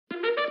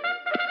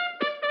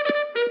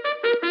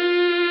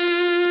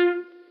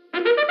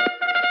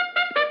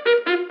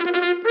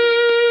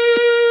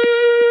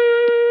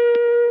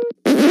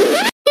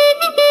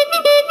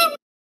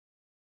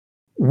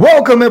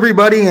Welcome,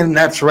 everybody. And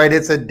that's right,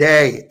 it's a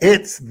day.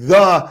 It's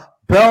the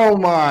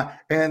Belmont.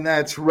 And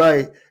that's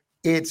right,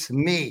 it's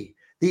me,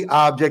 the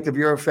object of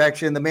your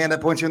affection, the man that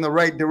points you in the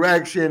right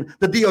direction,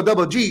 the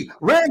D-O-double-G,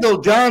 Randall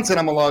Johnson.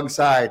 I'm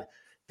alongside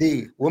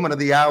the woman of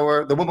the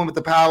hour, the woman with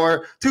the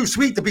power, too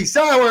sweet to be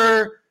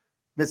sour,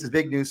 Mrs.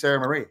 Big News, Sarah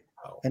Marie.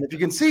 And if you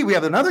can see, we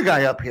have another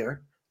guy up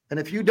here. And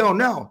if you don't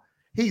know,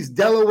 he's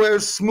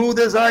Delaware's smooth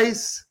as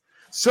ice.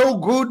 So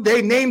good,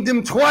 they named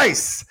him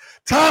twice.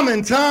 Tom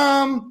and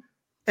Tom.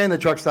 And the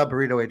truck stop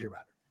burrito, Adrian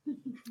Ryder.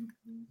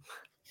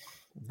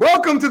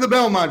 Welcome to the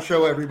Belmont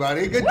Show,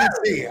 everybody. Good to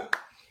see you.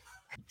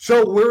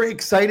 So we're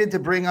excited to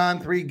bring on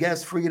three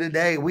guests for you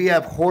today. We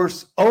have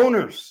horse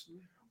owners.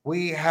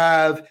 We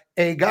have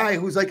a guy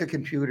who's like a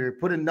computer,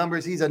 put in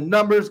numbers. He's a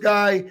numbers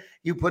guy.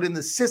 You put in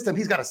the system.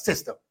 He's got a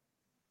system.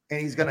 And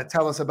he's going to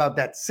tell us about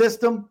that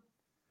system.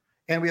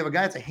 And we have a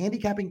guy that's a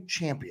handicapping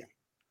champion.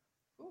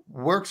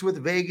 Works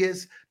with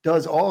Vegas,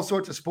 does all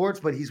sorts of sports,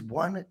 but he's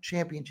won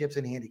championships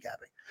in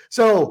handicapping.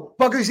 So,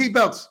 buckle your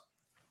seatbelts.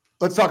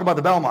 Let's talk about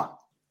the Belmont.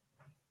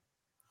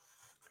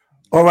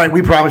 All right,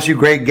 we promise you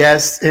great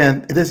guests,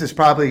 and this is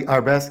probably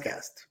our best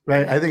guest,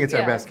 right? I think it's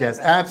our best guest.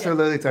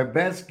 Absolutely, it's our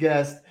best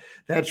guest.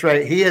 That's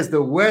right. He is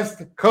the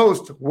West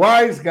Coast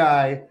wise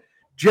guy,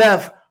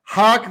 Jeff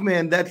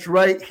Hockman. That's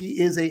right.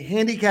 He is a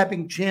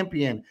handicapping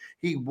champion.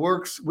 He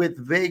works with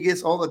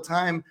Vegas all the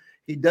time.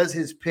 He does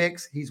his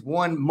picks. He's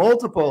won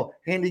multiple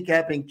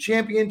handicapping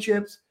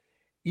championships.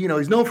 You know,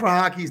 he's known for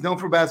hockey. He's known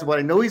for basketball.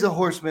 I know he's a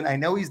horseman. I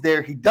know he's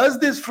there. He does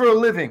this for a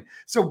living.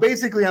 So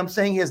basically, I'm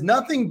saying he has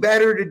nothing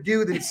better to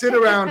do than sit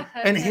around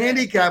and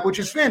handicap, which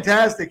is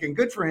fantastic and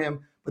good for him.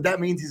 But that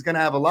means he's going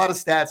to have a lot of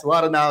stats, a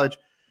lot of knowledge.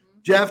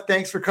 Jeff,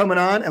 thanks for coming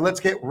on. And let's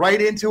get right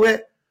into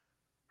it.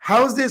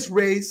 How's this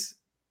race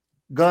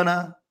going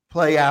to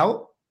play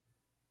out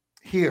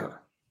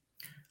here?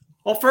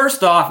 Well,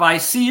 first off, I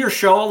see your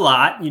show a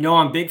lot. You know,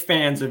 I'm big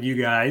fans of you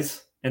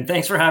guys. And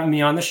thanks for having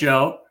me on the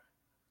show.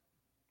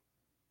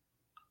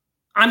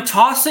 I'm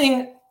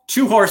tossing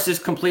two horses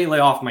completely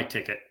off my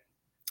ticket.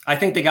 I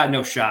think they got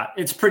no shot.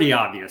 It's pretty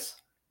obvious.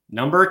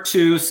 Number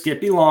 2,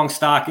 Skippy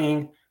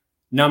Longstocking.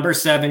 Number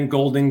 7,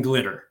 Golden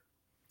Glitter.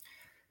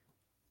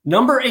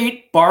 Number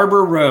 8,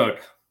 Barber Road.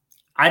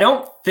 I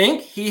don't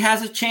think he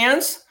has a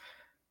chance.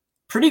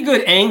 Pretty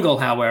good angle,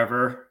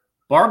 however.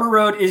 Barber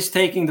Road is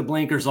taking the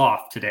blinkers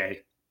off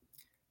today.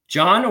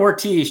 John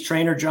Ortiz,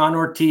 trainer John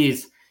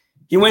Ortiz,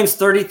 he wins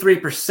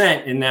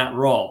 33% in that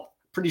role.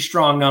 Pretty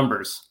strong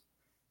numbers.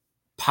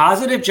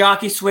 Positive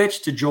jockey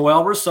switch to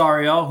Joel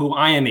Rosario, who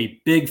I am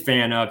a big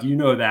fan of. You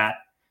know that. At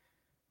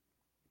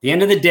the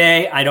end of the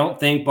day, I don't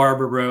think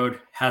Barber Road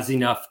has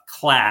enough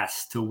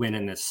class to win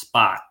in this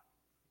spot.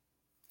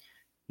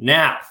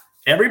 Now,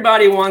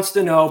 everybody wants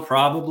to know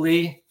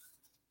probably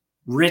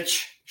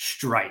Rich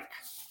Strike.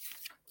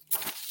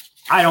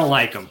 I don't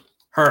like him.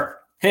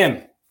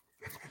 Him.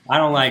 I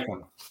don't like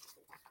him.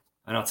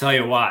 And I'll tell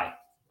you why.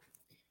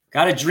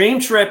 Got a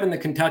dream trip in the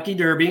Kentucky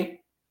Derby,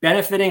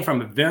 benefiting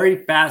from a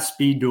very fast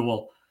speed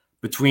duel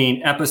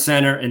between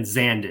Epicenter and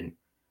Zandon.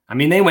 I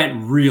mean, they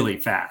went really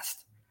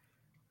fast.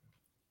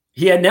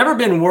 He had never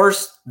been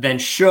worse than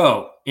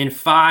Show in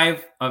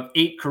 5 of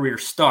 8 career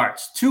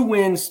starts. 2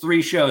 wins,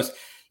 3 shows.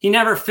 He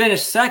never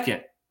finished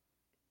second.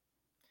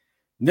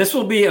 This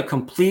will be a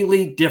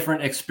completely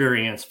different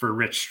experience for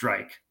Rich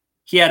Strike.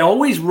 He had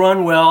always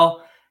run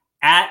well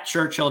at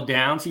Churchill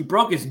Downs. He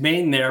broke his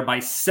maiden there by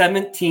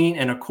 17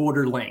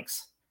 1/4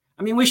 lengths.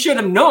 I mean, we should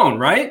have known,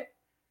 right?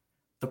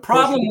 The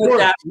problem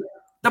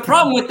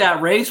with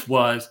that race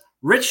was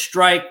Rich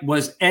Strike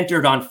was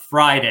entered on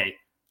Friday.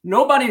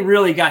 Nobody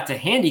really got to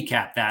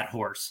handicap that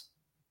horse.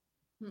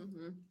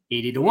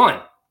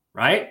 80-1,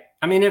 right?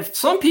 I mean, if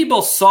some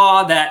people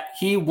saw that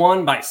he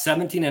won by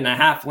 17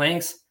 1/2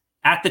 lengths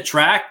at the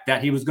track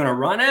that he was going to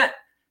run at,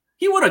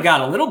 he would have got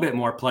a little bit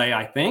more play,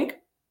 I think.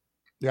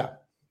 Yeah.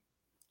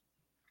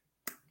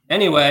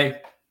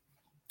 Anyway,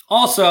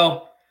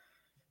 also,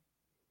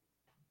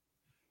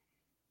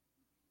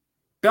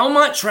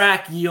 Belmont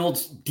track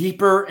yields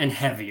deeper and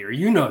heavier.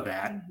 You know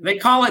that. They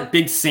call it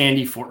Big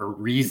Sandy for a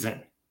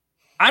reason.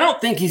 I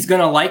don't think he's going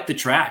to like the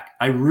track.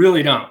 I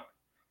really don't.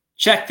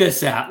 Check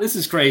this out. This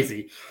is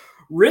crazy.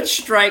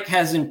 Rich Strike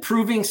has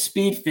improving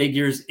speed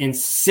figures in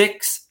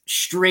 6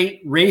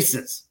 straight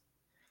races.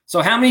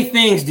 So how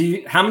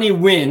many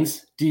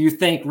wins do you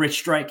think Rich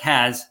Strike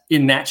has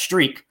in that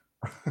streak?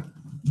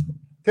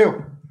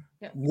 2.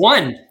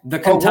 1. The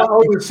Kentucky.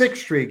 The 6th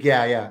streak.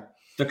 Yeah.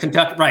 The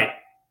Kentucky, right.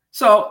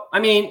 So, I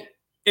mean,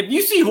 if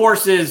you see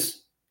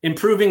horses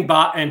improving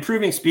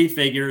speed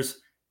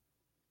figures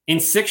in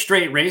 6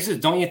 straight races,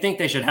 don't you think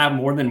they should have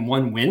more than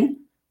 1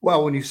 win?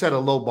 Well, when you set a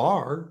low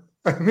bar,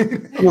 I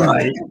mean,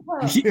 right.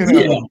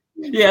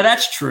 Yeah,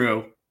 that's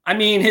true. I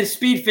mean, his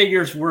speed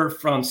figures were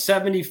from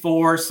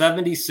 74,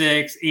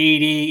 76,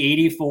 80,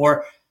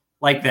 84,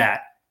 like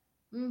that.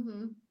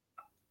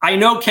 I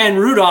know Ken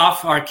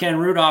Rudolph, our Ken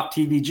Rudolph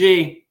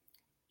TVG,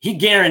 he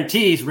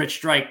guarantees Rich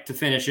Strike to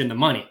finish in the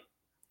money.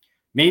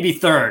 Maybe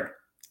 3rd.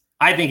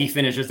 I think he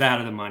finishes out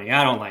of the money.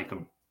 I don't like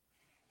him.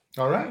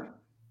 All right.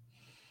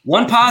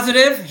 One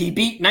positive, he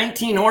beat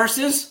 19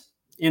 horses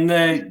in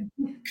the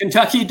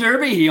Kentucky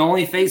Derby. He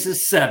only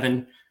faces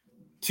 7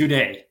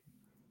 today.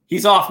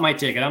 He's off my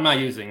ticket. I'm not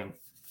using him.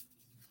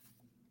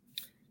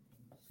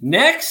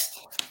 Next,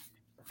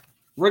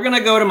 we're going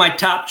to go to my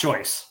top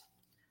choice.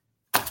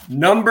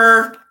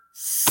 Number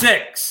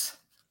 6.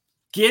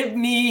 Give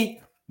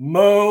me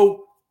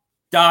Mo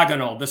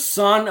Dogonal, the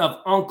son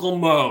of Uncle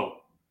Mo.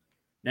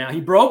 Now,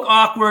 he broke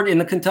awkward in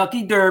the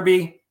Kentucky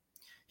Derby.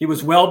 He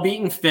was well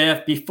beaten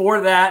 5th.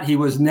 Before that, he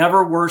was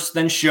never worse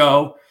than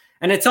show.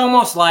 And it's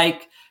almost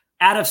like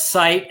out of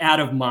sight, out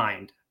of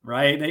mind,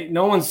 right?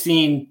 No one's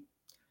seen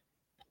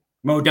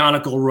Mo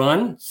Donegal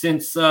run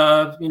since,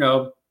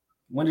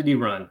 when did he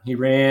run? He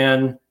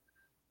ran,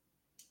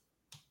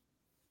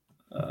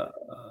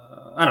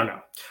 I don't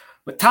know.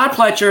 But Todd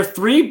Pletcher,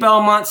 3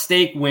 Belmont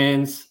Stake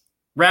wins.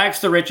 Rags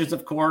to Riches,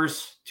 of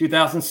course,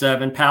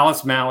 2007.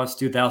 Palace Malice,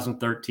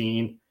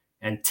 2013.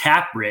 And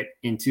Tapwrit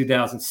in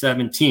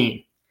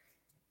 2017.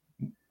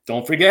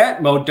 Don't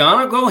forget, Mo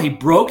Donegal, he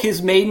broke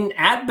his maiden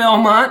at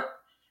Belmont.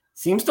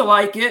 Seems to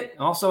like it.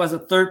 Also has a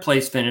 3rd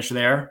place finish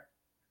there.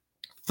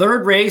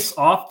 3rd race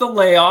off the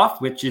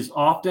layoff, which is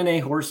often a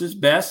horse's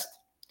best.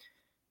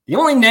 The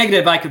only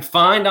negative I could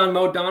find on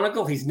Mo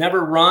Donegal, he's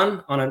never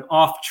run on an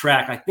off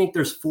track. I think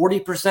there's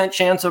 40%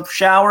 chance of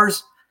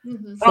showers.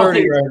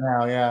 30 right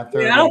now, yeah.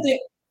 30. Yeah, I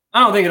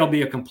don't think it'll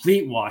be a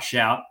complete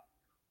washout.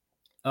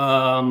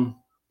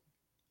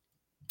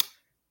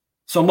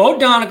 So Mo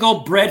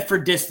Donegal, bred for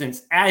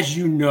distance, as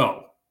you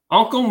know.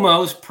 Uncle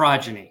Mo's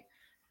progeny.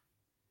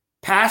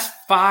 Past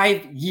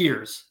 5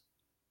 years.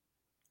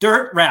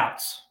 Dirt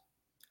routes.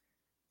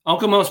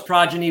 Uncle Mo's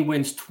progeny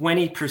wins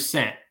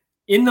 20%.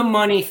 In the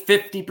money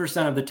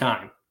 50% of the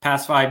time.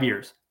 Past 5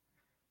 years.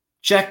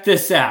 Check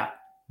this out.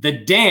 The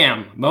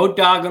dam, Mo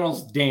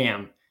Dogonal's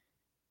dam,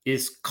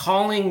 is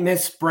calling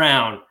Miss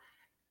Brown.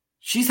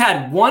 She's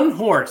had 1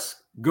 horse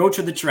go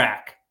to the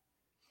track.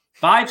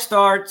 5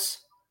 starts,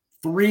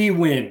 3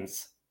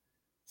 wins,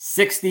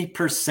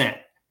 60%.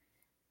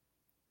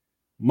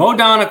 Mo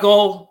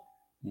Donegal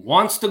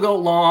wants to go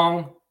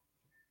long,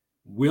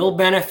 will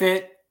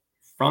benefit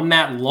from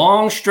that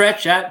long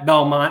stretch at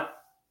Belmont,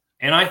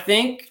 and I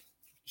think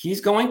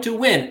he's going to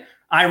win.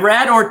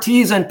 Irad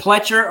Ortiz and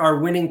Pletcher are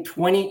winning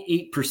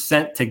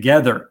 28%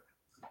 together.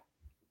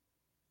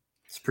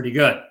 It's pretty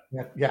good.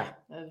 Yeah.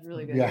 That's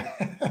really good.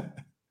 Yeah.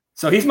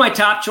 So he's my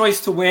top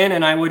choice to win,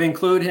 and I would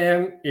include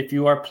him if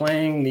you are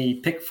playing the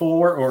pick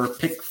 4 or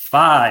pick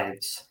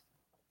 5s.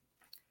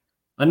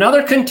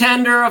 Another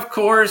contender, of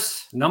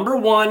course, number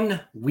 1,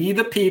 We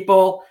the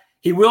People.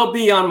 He will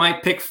be on my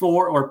pick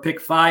 4 or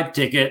pick 5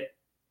 ticket.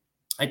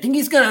 I think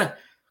he's going to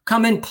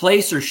come in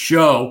place or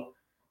show.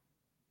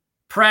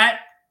 Pratt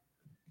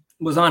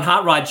was on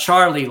Hot Rod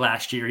Charlie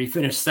last year. He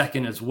finished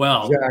 2nd as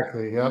well.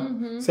 Exactly,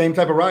 yep. Same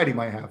type of ride he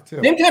might have, too.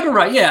 Same type of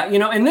ride, yeah.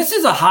 And this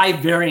is a high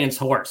variance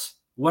horse.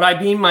 What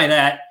I mean by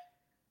that,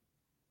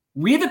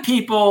 We the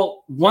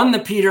People won the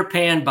Peter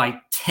Pan by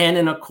 10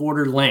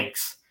 1/4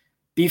 lengths.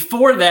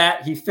 Before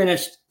that, he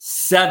finished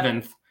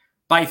 7th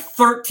by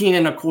 13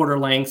 1/4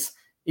 lengths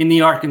in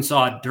the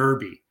Arkansas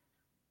Derby.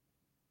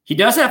 He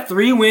does have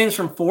 3 wins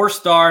from 4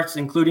 starts,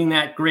 including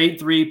that grade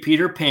 3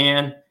 Peter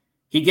Pan.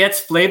 He gets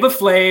Flava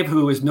Flav,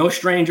 who is no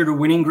stranger to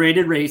winning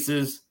graded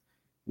races.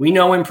 We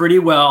know him pretty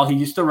well. He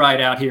used to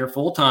ride out here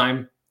full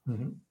time.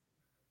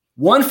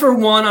 1 for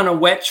 1 on a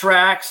wet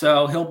track,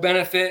 so he'll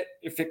benefit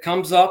if it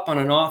comes up on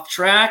an off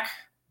track.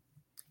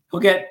 He'll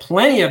get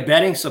plenty of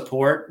betting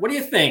support. What do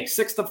you think?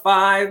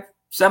 6-5,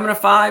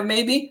 7-5,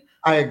 maybe?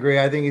 I agree.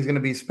 I think he's going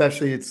to be,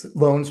 especially it's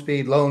lone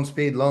speed.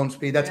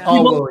 That's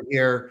all over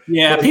here.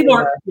 Yeah,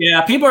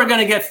 people are going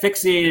to get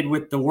fixated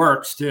with the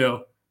works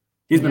too.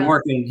 He's been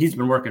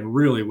working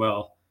really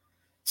well.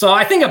 So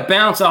I think a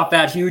bounce off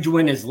that huge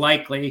win is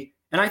likely.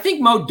 And I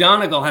think Mo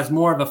Donegal has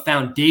more of a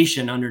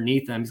foundation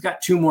underneath him. He's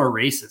got 2 more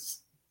races.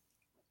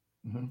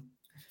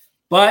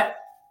 But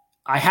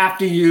I have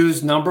to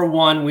use number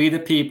 1, We the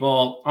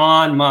People,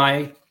 on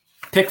my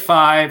pick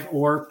 5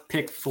 or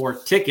pick 4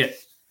 ticket.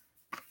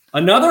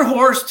 Another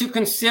horse to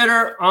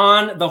consider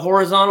on the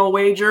horizontal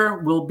wager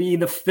will be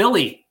the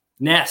filly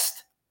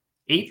Nest.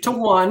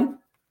 8-1.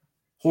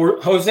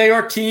 Jose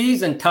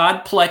Ortiz and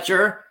Todd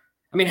Pletcher.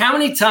 I mean, how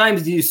many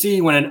times do you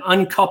see when an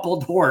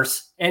uncoupled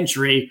horse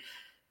entry,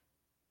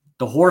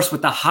 the horse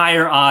with the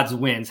higher odds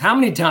wins? How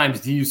many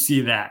times do you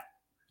see that?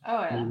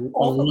 Oh, yeah.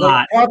 A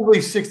lot. Probably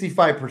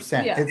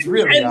 65%. Yeah. It's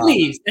really At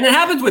least. And it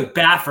happens with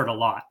Baffert a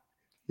lot.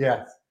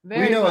 Yeah.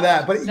 Very We know much.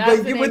 that. But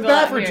That's the with angle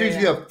out Baffert, here,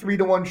 usually a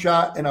 3-1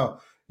 shot and a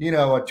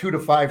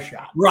 2-5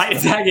 shot. Right.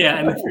 Exactly.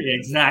 Yeah.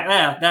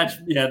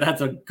 Exactly.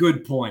 That's a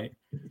good point.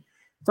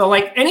 So,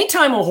 like,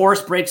 anytime a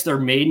horse breaks their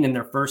maiden in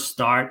their first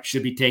start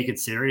should be taken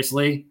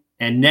seriously.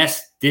 And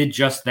Ness did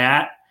just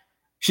that.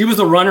 She was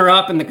a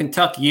runner-up in the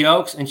Kentucky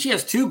Oaks, and she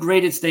has 2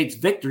 graded stakes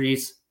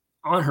victories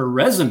on her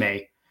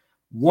resume.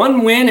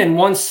 1 win and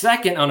 1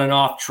 second on an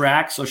off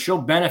track, so she'll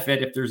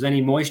benefit if there's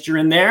any moisture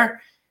in there.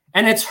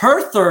 And it's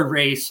her 3rd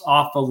race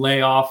off the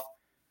layoff.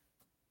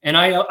 And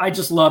I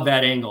just love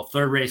that angle,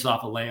 third race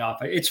off a layoff.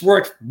 It's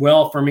worked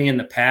well for me in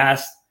the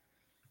past.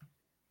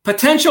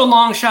 Potential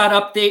long shot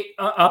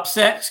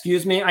upset,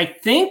 excuse me. I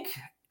think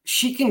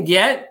she can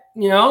get,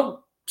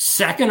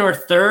 second or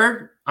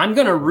third. I'm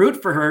going to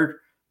root for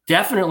her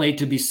definitely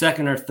to be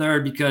second or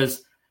third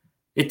because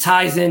it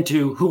ties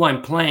into who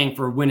I'm playing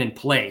for win and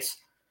place.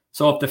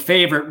 So if the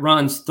favorite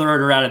runs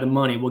third or out of the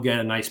money, we'll get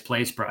a nice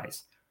place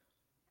prize.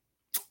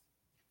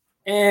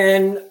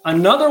 And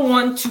another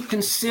one to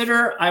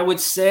consider, I would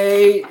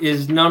say,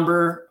 is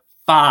number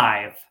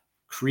 5,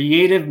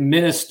 Creative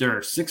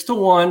Minister,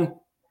 6-1,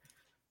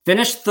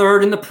 finished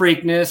third in the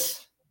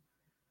Preakness.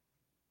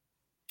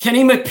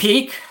 Kenny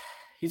McPeak,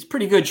 he's a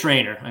pretty good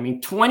trainer.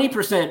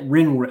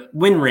 20%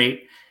 win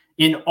rate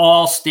in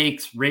all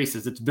stakes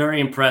races. It's very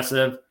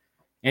impressive.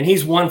 And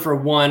he's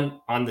 1-for-1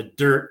 on the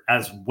dirt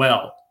as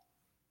well.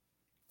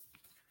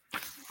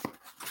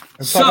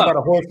 I'm talking about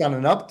a horse on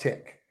an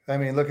uptick.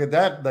 Look at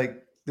that.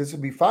 Like, this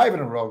would be 5 in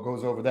a row,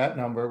 goes over that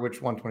number,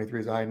 which 123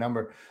 is a high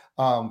number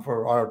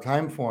for our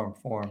time form.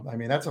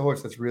 That's a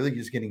horse that's really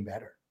just getting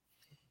better.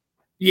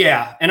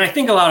 Yeah, and I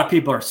think a lot of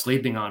people are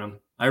sleeping on him.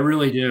 I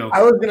really do.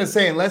 I was going to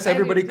say, unless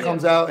everybody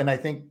comes out, and I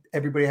think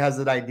everybody has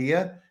that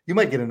idea, you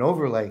might get an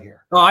overlay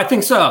here. Oh, I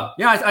think so.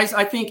 Yeah,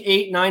 I think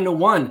 8,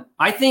 9-1.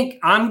 I think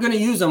I'm going to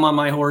use them on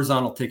my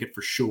horizontal ticket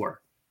for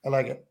sure. I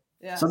like it.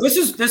 Yeah. So this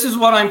is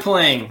what I'm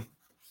playing.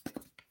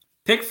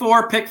 Pick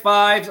 4, pick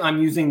 5s.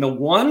 I'm using the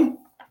 1,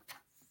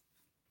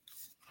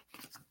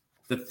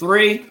 the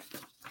 3,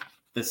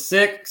 the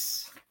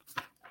 6,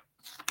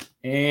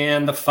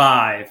 and the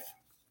 5.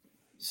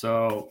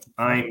 So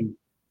I'm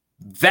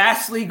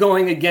vastly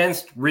going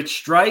against Rich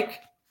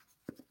Strike.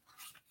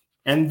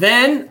 And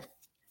then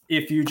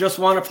if you just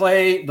want to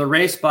play the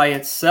race by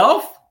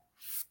itself,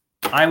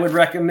 I would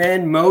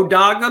recommend Mo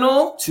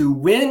Dogonal to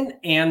win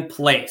and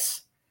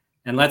place.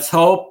 And let's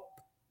hope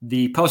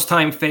the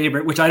post-time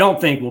favorite, which I don't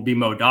think will be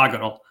Mo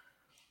Dogonal,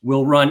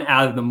 will run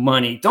out of the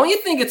money. Don't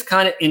you think it's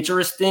kind of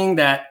interesting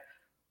that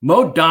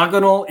Mo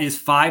Dogonal is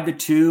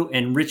 5-2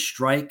 and Rich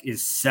Strike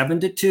is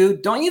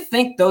 7-2? Don't you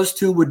think those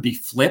two would be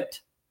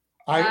flipped?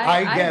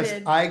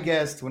 I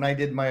guessed when I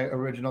did my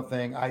original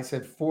thing, I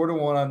said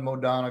 4-1 on Mo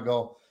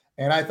Donegal,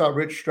 and I thought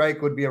Rich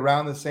Strike would be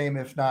around the same,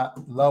 if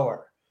not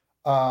lower,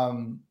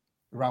 around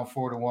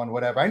 4-1,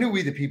 whatever. I knew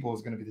We the People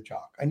was going to be the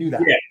chalk. I knew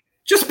that. Yeah.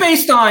 Just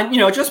based on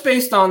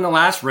the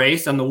last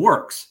race and the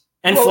works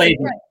and Flavien.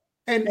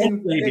 And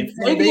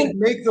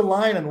make the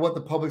line on what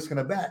the public's going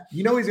to bet.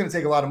 He's going to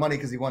take a lot of money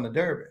because he won the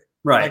Derby,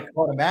 right?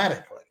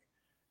 Automatically.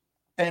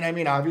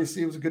 And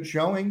obviously it was a good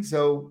showing.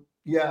 So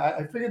yeah,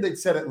 I figured they'd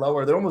set it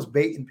lower. They're almost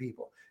baiting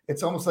people.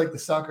 It's almost like the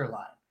sucker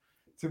line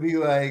to be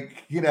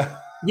like, Yeah,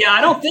 I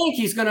don't think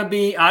he's going to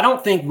be. I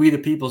don't think We the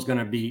People's going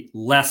to be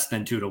less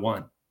than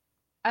 2-1.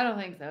 I don't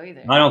think so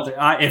either. I don't think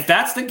if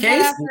that's the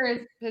case.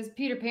 After his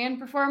Peter Pan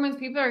performance,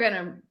 people are going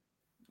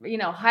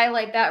to,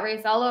 highlight that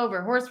race all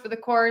over. Horse for the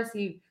course.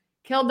 He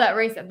killed that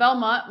race at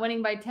Belmont,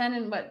 winning by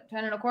 10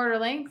 1/4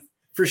 lengths.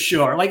 For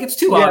sure. Like, it's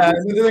too obvious.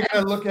 They're going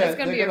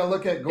to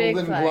look at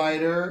Golden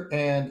Glider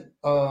and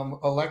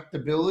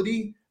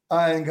electability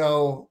and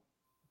go,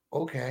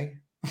 okay.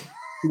 Right.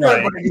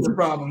 That might be the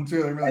problem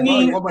too. They're like,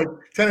 you won by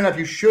 10.5.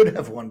 You should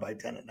have won by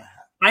 10.5.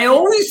 I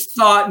always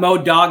thought Mo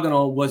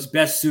Dogonal was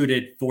best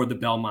suited for the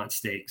Belmont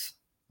Stakes.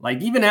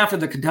 Like, even after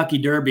the Kentucky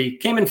Derby,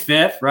 came in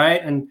 5th,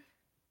 right? And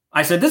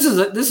I said, this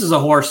is a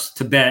horse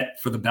to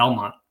bet for the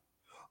Belmont.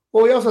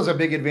 Well, he also has a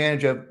big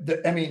advantage of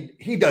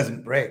he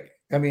doesn't break.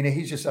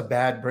 He's just a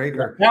bad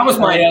breaker. That was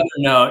my other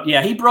note.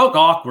 Yeah, he broke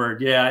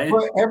awkward. Yeah.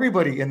 But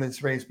everybody in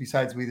this race,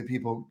 besides We the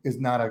People, is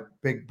not a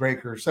big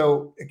breaker.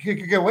 So you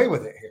could get away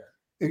with it here.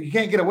 You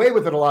can't get away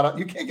with it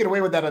you can't get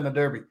away with that in the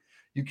Derby.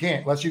 You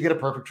can't, unless you get a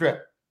perfect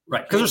trip.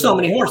 Right, because there's so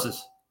many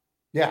horses.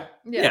 Yeah.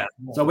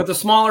 So with the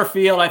smaller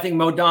field, I think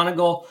Mo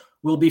Donegal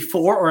will be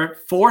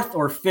 4th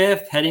or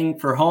 5th heading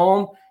for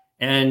home.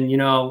 And,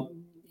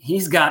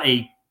 he's got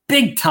a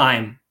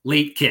big-time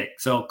late kick.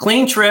 So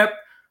clean trip,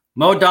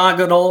 Mo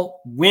Dogonal,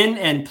 win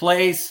and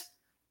place.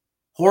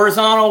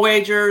 Horizontal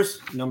wagers,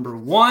 number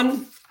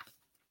 1,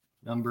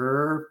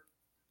 number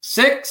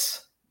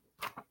 6,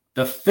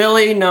 the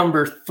Filly,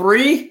 number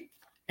 3,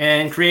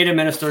 and Creative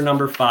Minister,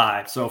 number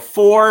 5. So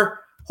 4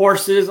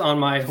 horses on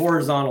my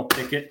horizontal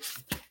ticket,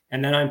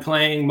 and then I'm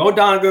playing Mo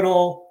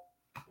Dogonal,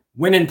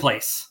 win in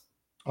place.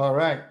 All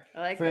right. I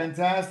like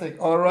fantastic.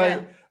 That. All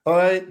right. Yeah. All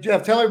right,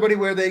 Jeff, tell everybody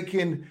where they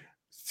can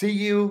see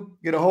you,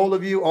 get a hold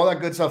of you, all that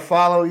good stuff,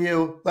 follow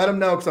you. Let them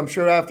know, because I'm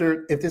sure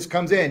if this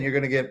comes in, you're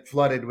going to get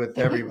flooded with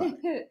everybody.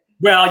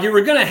 Well, you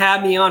were going to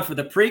have me on for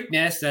the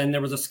Preakness, and there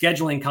was a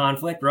scheduling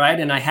conflict, right?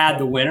 And I had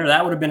the winner.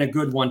 That would have been a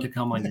good one to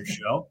come on your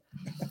show.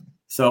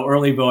 So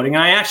early voting.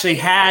 I actually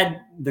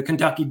had the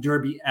Kentucky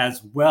Derby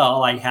as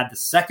well. I had the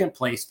 2nd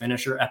place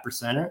finisher at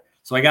Epicenter.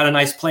 So I got a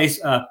nice place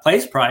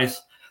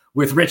prize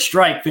with Rich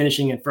Strike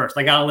finishing in 1st.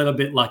 I got a little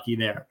bit lucky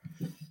there.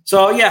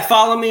 So yeah,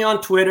 follow me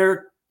on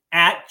Twitter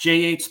at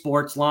J8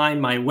 Sportsline,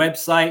 my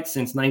website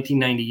since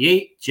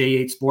 1998,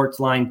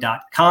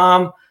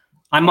 j8sportsline.com.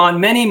 I'm on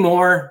many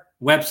more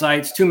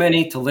websites, too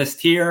many to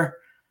list here.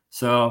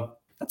 So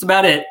that's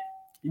about it.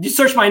 You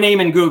search my name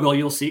in Google,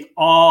 you'll see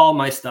all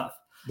my stuff.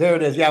 There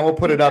it is. Yeah, we'll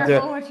put it up there.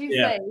 What you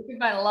say? You can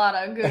find a lot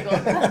on Google.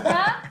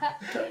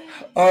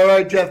 All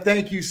right, Jeff.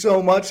 Thank you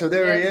so much. So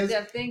there he is.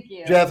 Jeff, thank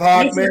you. Jeff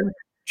Hockman.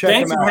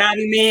 Thanks for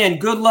having me,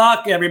 and good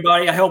luck,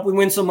 everybody. I hope we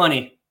win some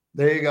money.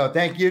 There you go.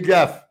 Thank you,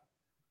 Jeff.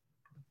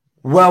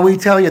 Well, we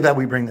tell you that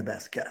we bring the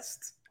best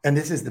guests, and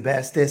this is the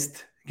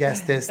bestest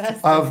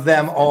of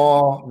them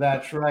all.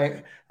 That's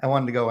right. I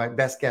wanted to go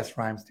best guest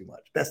rhymes too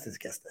much.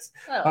 Bestest guestest.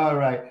 Oh. All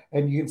right,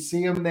 and you can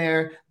see him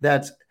there.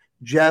 That's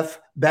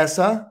Jeff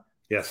Bessa.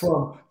 Yes.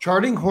 From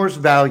Charting Horse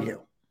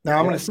Value. Now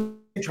I'm going to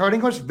say Charting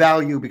Horse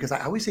Value because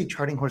I always say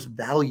Charting Horse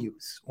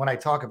Values when I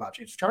talk about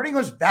you. It's Charting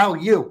Horse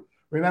Value.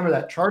 Remember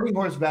that Charting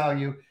Horse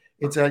Value.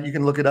 It's you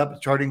can look it up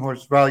at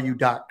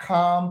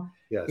chartinghorsevalue.com.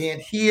 Yes.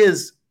 And he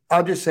is,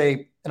 I'll just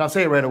say, and I'll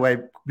say it right away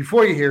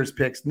before you hear his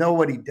picks, know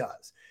what he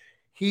does.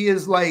 He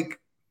is like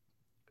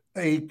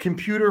a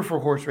computer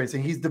for horse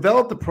racing. He's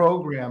developed a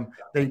program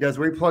that he does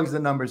where he plugs the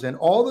numbers in.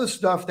 All the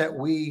stuff that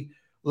we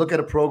look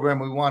at a program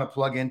we want to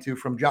plug into,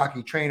 from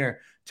jockey trainer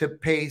to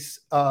pace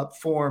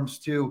forms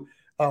to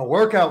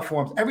workout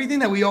forms, everything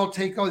that we all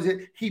take,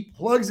 he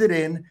plugs it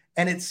in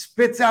and it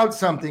spits out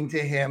something to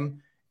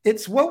him.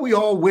 It's what we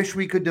all wish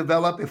we could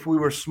develop if we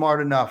were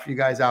smart enough, you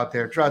guys out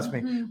there. Trust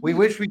me. We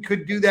wish we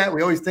could do that.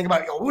 We always think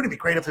about, wouldn't it be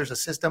great if there's a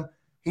system?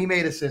 He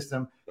made a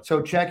system.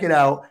 So check it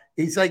out.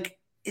 It's like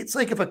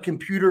if a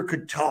computer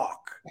could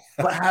talk,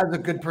 but has a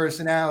good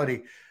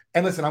personality.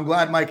 And listen, I'm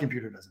glad my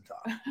computer doesn't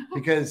talk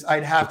because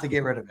I'd have to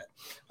get rid of it.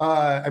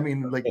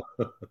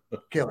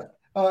 Kill it.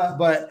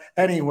 But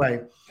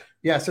anyway,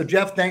 yeah. So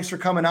Jeff, thanks for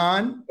coming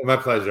on. My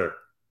pleasure.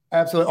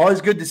 Absolutely.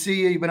 Always good to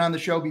see you. You've been on the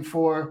show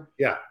before.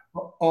 Yeah.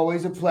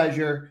 Always a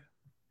pleasure.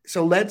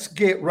 So let's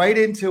get right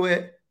into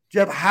it.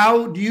 Jeff,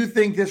 how do you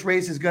think this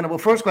race is going to,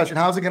 first question,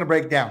 how's it going to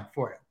break down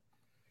for you?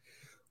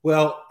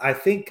 Well, I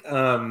think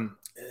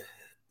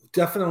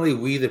definitely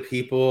We the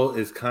People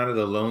is kind of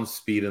the lone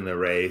speed in the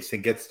race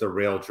and gets the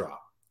rail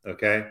drop.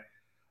 Okay.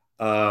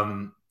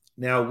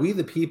 Now We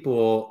the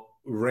People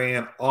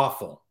ran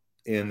awful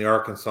in the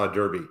Arkansas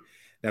Derby.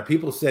 Now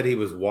people said he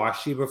was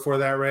washy before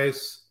that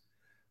race.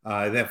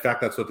 And in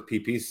fact, that's what the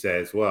PPs say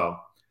as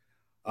well.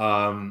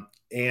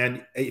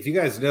 And if you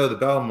guys know the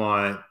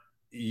Belmont,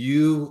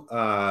 you're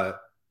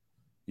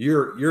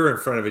in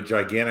front of a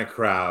gigantic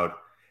crowd.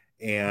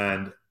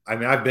 And I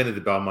mean, I've been to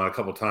the Belmont a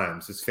couple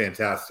times. It's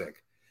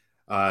fantastic.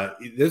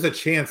 There's a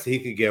chance he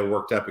could get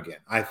worked up again,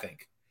 I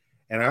think.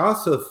 And I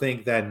also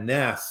think that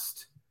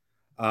Nest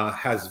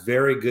has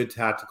very good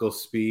tactical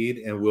speed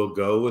and will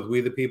go with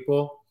We the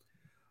People.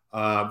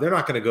 They're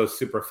not going to go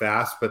super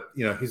fast, but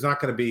he's not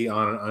going to be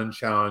on an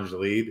unchallenged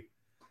lead.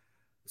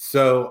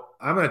 So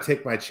I'm going to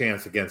take my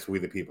chance against We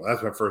the People.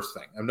 That's my first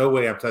thing. No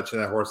way I'm touching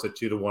that horse at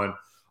 2-1.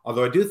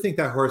 Although I do think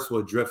that horse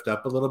will drift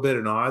up a little bit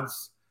in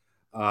odds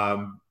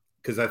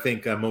because I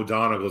think Mo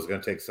Donegal is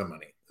going to take some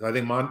money. So I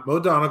think Mo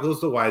Donegal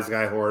is the wise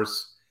guy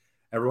horse.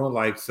 Everyone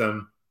likes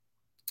him.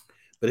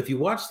 But if you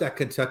watch that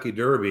Kentucky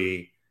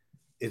Derby,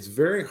 it's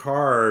very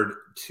hard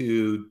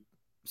to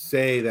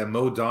say that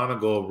Mo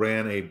Donegal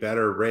ran a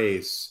better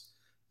race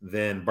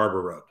than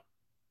Barber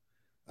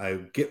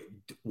Road.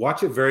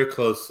 Watch it very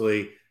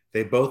closely.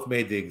 They both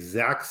made the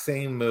exact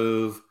same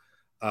move.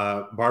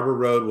 Barber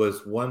Road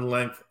was one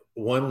length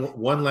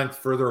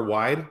further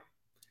wide,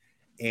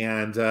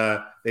 and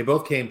they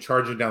both came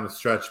charging down the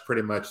stretch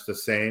pretty much the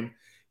same.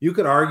 You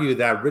could argue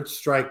that Rich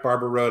Strike,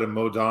 Barber Road, and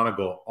Mo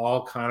Donegal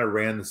all kind of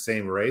ran the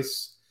same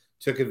race,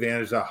 took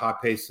advantage of that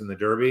hot pace in the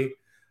Derby.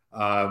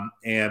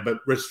 But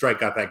Rich Strike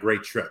got that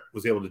great trip,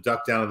 was able to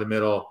duck down in the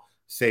middle,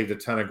 saved a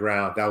ton of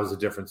ground. That was the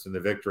difference in the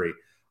victory.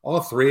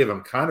 All three of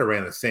them kind of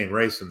ran the same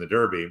race in the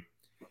Derby.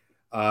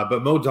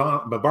 But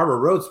Barber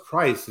Road's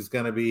price is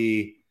going to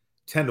be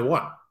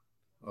 10-1.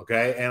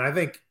 Okay. And I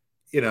think,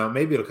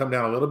 maybe it'll come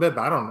down a little bit,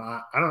 but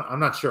I'm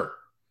not sure.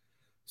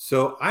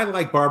 So I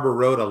like Barber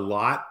Road a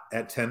lot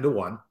at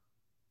 10-1.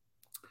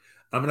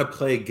 I'm going to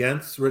play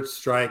against Rich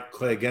Strike,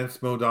 play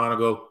against Mo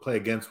Donegal, play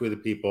against We the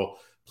People,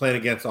 playing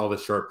against all the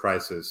short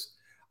prices.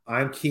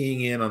 I'm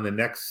keying in on the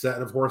next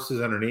set of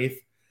horses underneath.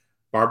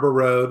 Barber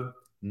Road,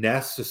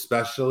 Ness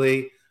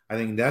especially. I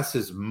think Ness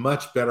is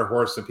much better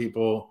horse than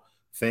people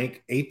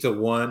think.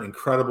 8-1,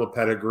 incredible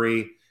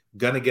pedigree.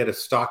 Going to get a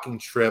stalking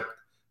trip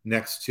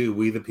next to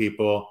We the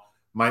People.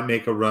 Might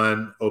make a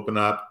run, open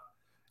up.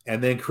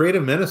 And then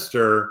Creative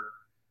Minister,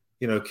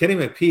 Kenny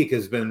McPeak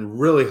has been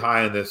really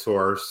high on this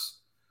horse.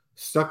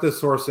 Stuck this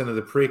horse into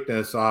the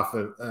Preakness off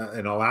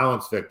an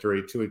allowance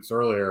victory 2 weeks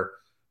earlier.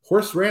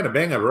 Horse ran a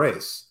bang-up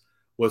race.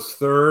 Was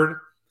third.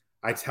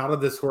 I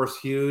touted this horse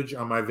huge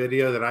on my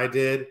video that I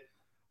did.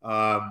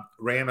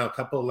 Ran a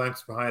couple of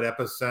lengths behind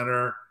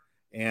Epicenter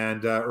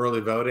and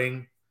Early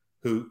Voting,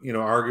 who,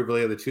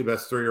 arguably are the two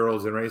best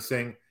 3-year-olds in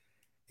racing.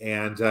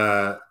 And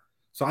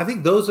so I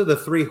think those are the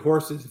three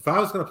horses. If I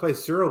was going to play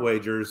serial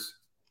wagers,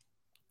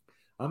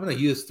 I'm going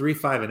to use 3,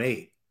 5, and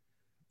 8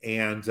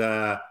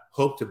 and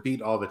hope to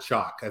beat all the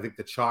chalk. I think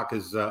the chalk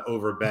is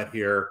over bet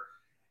here.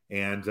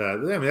 And I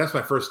mean, that's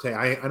my first take.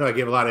 I know I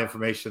gave a lot of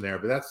information there,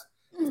 but that's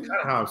kind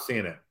of how I'm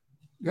seeing it.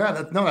 Yeah,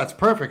 that's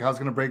perfect. I was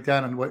going to break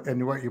down what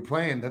you're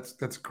playing.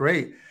 That's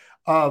great.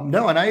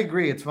 No, and I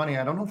agree. It's funny.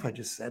 I don't know if I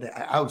just said it.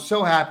 I was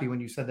so happy when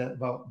you said that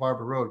about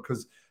Barber Road,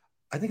 because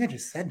I think I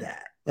just said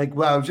that. Like,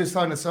 well, I was just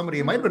talking to somebody.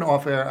 It might have been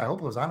off air. I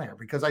hope it was on air,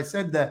 because I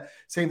said the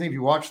same thing. If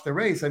you watch the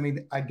race, I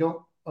mean, I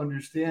don't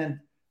understand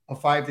a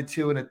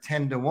 5-2 and a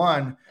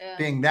 10-1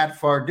 being that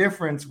far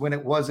difference when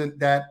it wasn't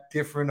that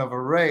different of a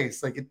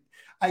race. Like,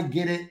 I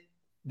get it.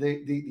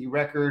 The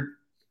record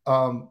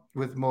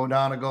with Mo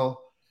Donegal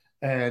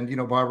and, you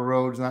know, Barber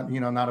Road's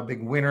not a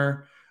big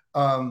winner,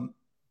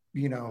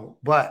 you know,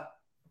 but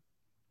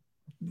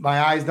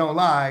my eyes don't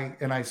lie,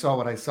 and I saw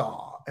what I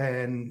saw.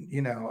 And,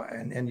 you know,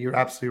 and you're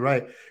absolutely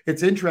right.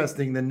 It's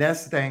interesting, the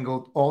Nest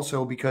angle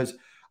also, because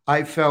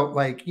I felt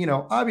like, you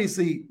know,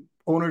 obviously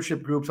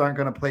ownership groups aren't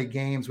going to play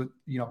games with,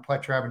 you know,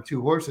 Pletcher having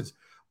 2 horses,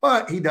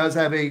 but he does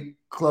have a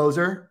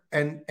closer,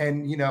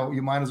 and, you know,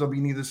 you might as well be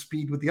near the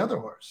speed with the other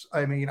horse.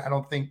 I mean, I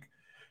don't think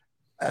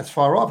as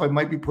far off. I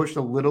might be pushed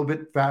a little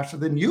bit faster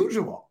than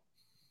usual,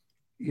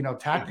 you know,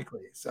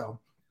 tactically. So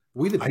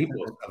We the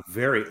People is a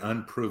very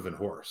unproven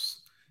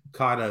horse.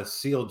 Caught a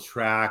sealed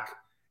track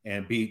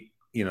and beat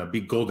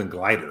Golden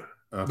Glider.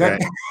 Okay.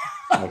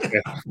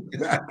 Okay.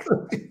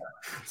 Exactly.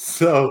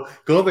 So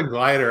Golden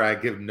Glider, I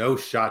give no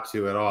shot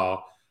to at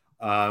all.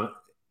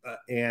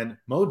 And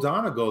Mo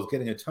Donegal is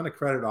getting a ton of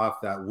credit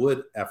off that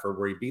Wood effort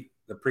where he beat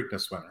the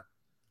Preakness winner.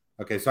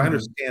 Okay, so I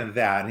understand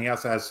that. And he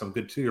also has some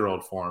good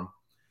 2-year-old form.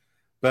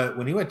 But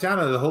when he went down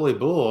to the Holy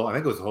Bull, I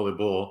think it was the Holy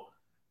Bull,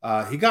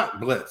 he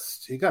got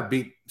blitzed. He got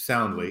beat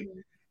soundly.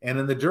 And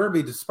in the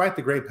Derby, despite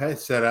the great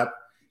pace setup,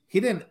 he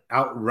didn't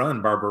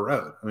outrun Barber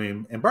Road. I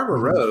mean, and Barber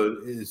Road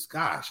is,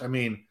 gosh, I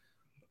mean,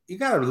 you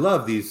got to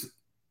love these,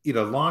 you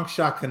know, long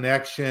shot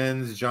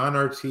connections, John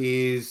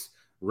Ortiz,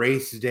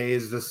 Race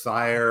Days, the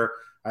Sire.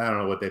 I don't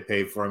know what they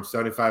paid for him,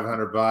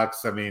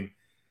 $7,500. I mean,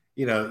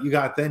 you know, you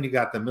got the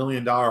 $1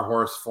 million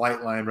horse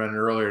Flightline running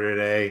earlier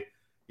today,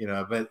 you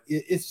know, but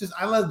it's just,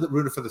 I love the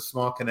rooting for the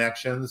small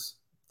connections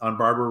on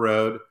Barber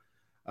Road.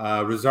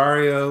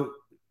 Rosario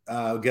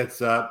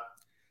gets up,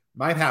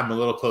 might have him a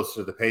little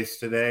closer to the pace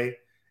today.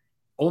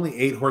 Only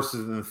 8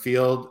 horses in the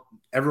field.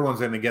 Everyone's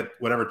going to get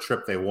whatever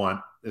trip they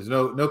want. There's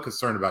no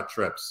concern about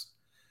trips.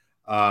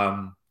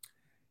 And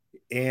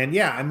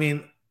yeah, I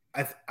mean,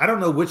 I don't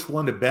know which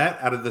one to bet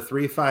out of the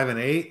 3, 5, and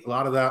 8. A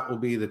lot of that will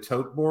be the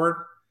tote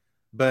board.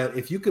 But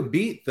if you could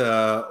beat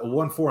the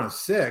 1, 4, and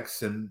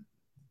 6, and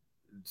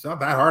it's not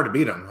that hard to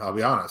beat them, I'll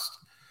be honest.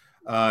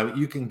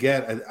 You can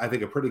get, I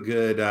think, a pretty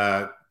good,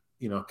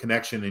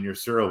 connection in your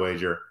serial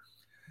wager.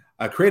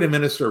 Creative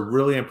Minister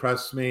really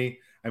impressed me.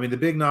 I mean, the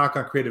big knock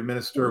on Creative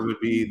Minister would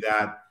be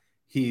that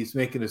he's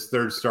making his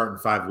 3rd start in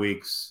 5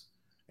 weeks,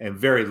 and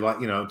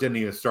didn't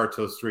even start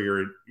till his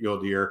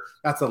 3-year-old year.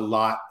 That's a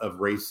lot of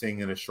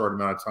racing in a short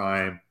amount of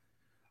time.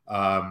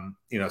 So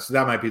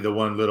that might be the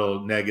one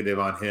little negative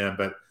on him.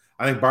 But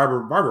I think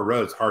Barber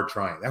Road's hard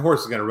trying. That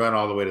horse is going to run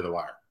all the way to the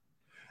wire.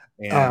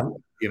 And,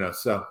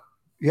 so.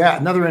 Yeah,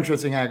 another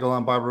interesting angle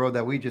on Barber Road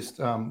that we just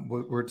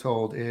were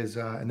told is,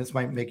 and this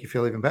might make you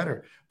feel even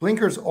better,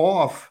 blinkers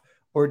off,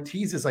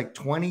 Ortiz is like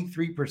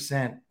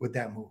 23% with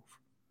that move.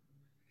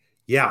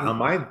 Yeah, on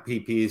my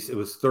PPs, it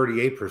was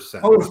 38%.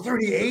 Oh, it was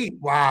 38.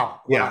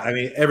 Wow. Yeah, I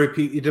mean,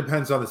 it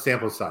depends on the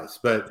sample size,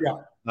 but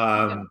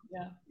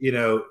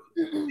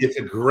it's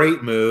a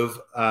great move,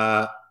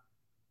 and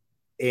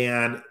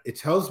it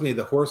tells me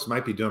the horse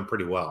might be doing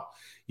pretty well.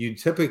 You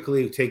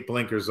typically take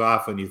blinkers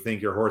off when you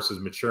think your horse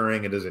is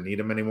maturing and doesn't need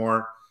them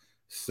anymore.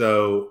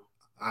 So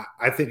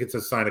I think it's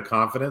a sign of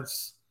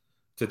confidence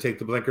to take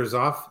the blinkers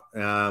off,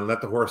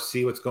 let the horse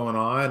see what's going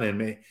on,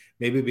 and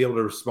maybe be able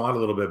to respond a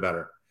little bit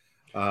better.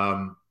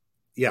 So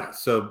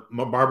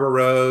Barber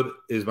Road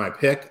is my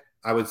pick.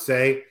 I would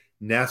say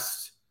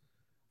Nest.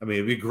 I mean,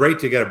 it'd be great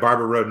to get a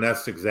Barber Road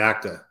Nest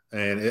exacta,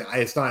 and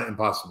it's not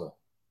impossible.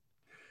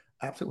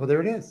 Absolutely. Well,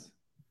 there it is.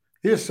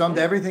 He just summed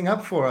everything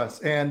up for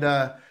us, and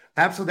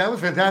absolutely, that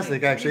was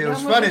fantastic. Actually, it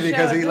was funny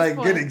because he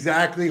did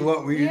exactly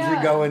what we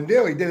usually go and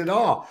do. He did it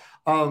all.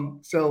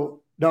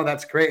 So no,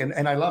 that's great,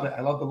 and I love it.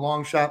 I love the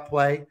long shot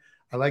play.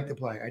 I like the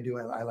play. I do.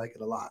 I like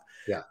it a lot.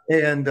 Yeah.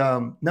 And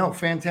no,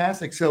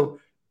 fantastic. So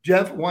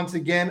Jeff, once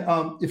again,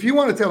 if you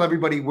want to tell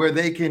everybody where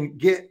they can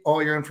get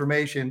all your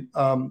information,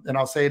 and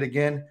I'll say it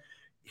again,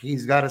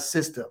 he's got a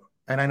system.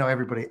 And I know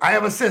everybody, I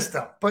have a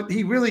system, but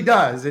he really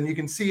does. And you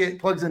can see it,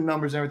 plugs in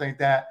numbers and everything like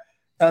that.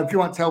 If you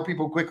want to tell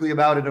people quickly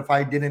about it, if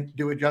I didn't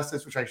do it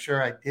justice, which I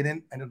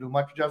didn't do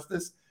much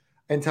justice,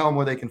 and tell them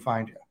where they can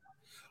find you.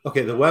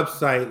 Okay, the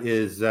website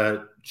is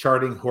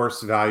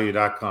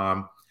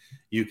chartinghorsevalue.com.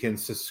 You can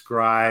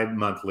subscribe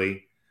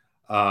monthly.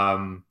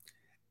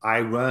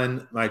 I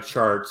run my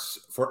charts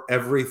for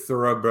every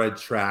thoroughbred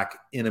track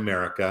in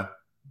America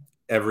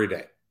every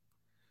day.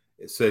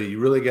 So you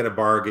really get a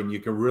bargain. You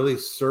can really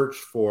search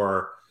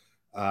for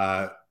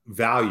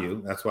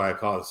value. That's why I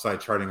call the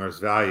site Charting Horse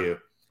Value.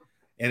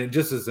 And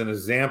just as an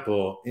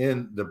example,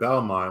 in the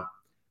Belmont,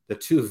 the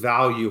 2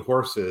 value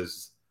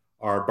horses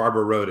are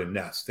Barber Road and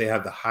Nest. They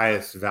have the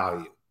highest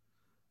value.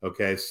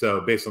 Okay,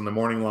 so based on the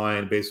morning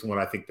line, based on what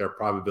I think their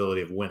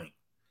probability of winning.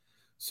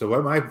 So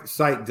what my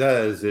site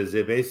does is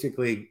it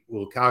basically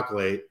will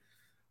calculate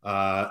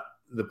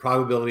the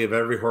probability of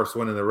every horse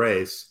winning the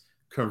race,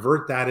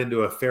 convert that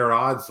into a fair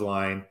odds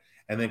line,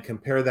 and then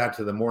compare that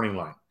to the morning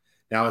line.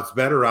 Now, it's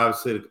better,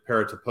 obviously, to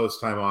compare it to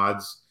post-time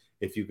odds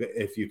if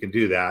you can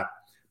do that.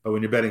 But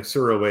when you're betting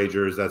serial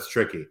wagers, that's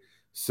tricky.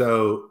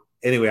 So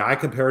anyway, I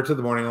compare it to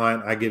the morning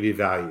line. I give you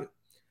value.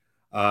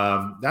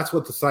 That's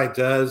what the site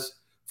does.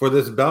 For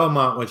this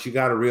Belmont, what you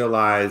got to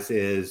realize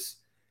is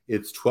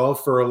it's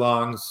 12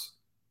 furlongs.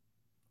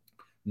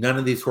 None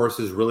of these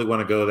horses really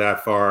want to go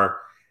that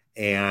far,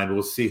 and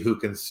we'll see who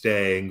can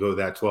stay and go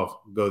that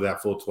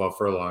full 12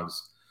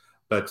 furlongs.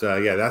 But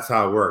yeah, that's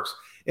how it works.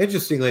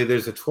 Interestingly,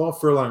 there's a 12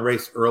 furlong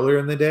race earlier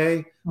in the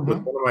day with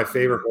one of my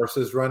favorite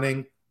horses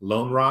running,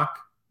 Lone Rock.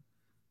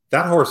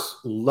 That horse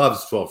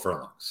loves 12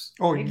 furlongs.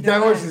 Oh,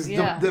 that horse is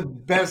the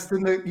best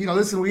in the,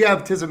 listen, we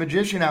have Tiz a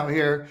Magician out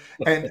here,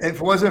 and if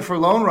it wasn't for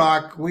Lone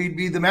Rock, we'd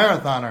be the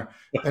marathoner.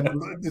 And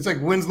it's like,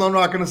 when's Lone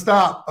Rock going to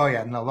stop? Oh,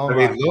 yeah, no, Lone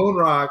Rock. Lone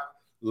Rock,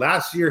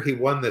 last year he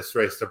won this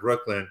race to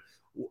Brooklyn.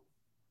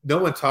 No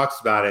one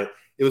talks about it.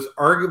 It was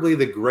arguably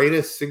the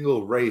greatest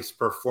single race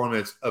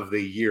performance of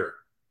the year.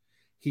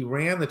 He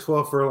ran the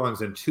 12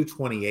 furlongs in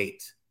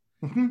 2:28,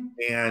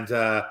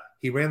 and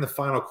he ran the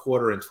final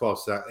quarter in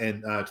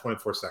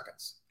 24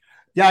 seconds.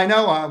 Yeah, I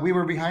know. We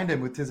were behind him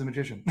with Tiz a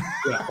Magician.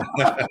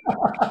 Yeah.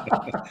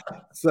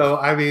 So,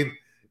 I mean,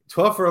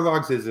 12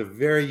 furlongs is a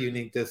very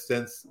unique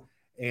distance,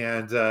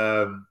 and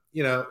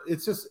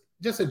it's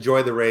just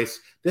enjoy the race.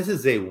 This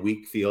is a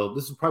weak field.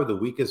 This is probably the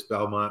weakest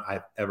Belmont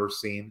I've ever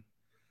seen.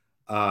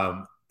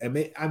 That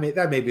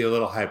may be a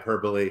little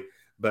hyperbole,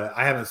 but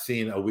I haven't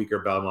seen a weaker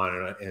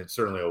Belmont in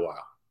certainly a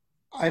while.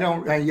 I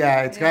don't.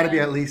 It's got to be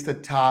at least a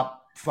top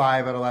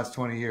 5 out of the last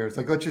 20 years.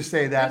 Like, let's just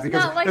say that,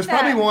 because there's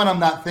probably one I'm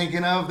not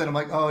thinking of that I'm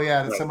like, oh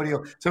yeah, that somebody's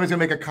gonna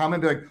make a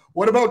comment, be like,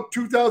 what about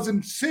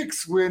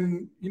 2006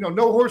 when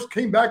no horse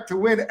came back to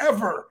win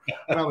ever?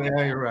 And I'm like,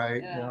 yeah, you're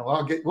right. Yeah.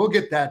 We'll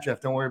get that,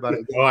 Jeff. Don't worry about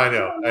it. Oh, I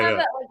know. That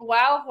like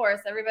wow horse.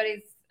 Of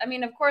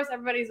course,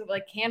 everybody's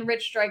like, can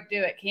Rich Strike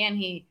do it? Can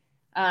he?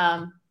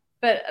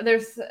 But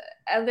there's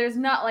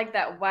not like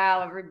that.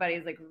 Wow,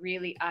 everybody's like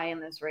really eyeing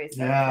this race.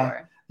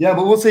 Yeah. Yeah,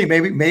 but we'll see.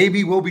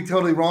 Maybe we'll be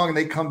totally wrong, and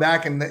they come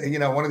back, and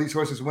one of these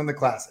horses win the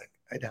Classic.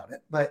 I doubt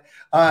it, but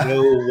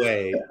no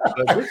way.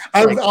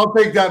 I'll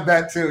take that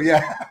bet too.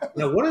 Yeah.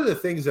 One of the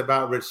things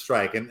about Rich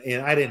Strike, and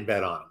I didn't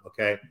bet on him.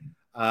 Okay,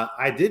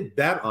 I did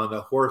bet on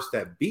the horse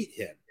that beat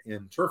him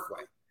in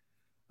Turfway.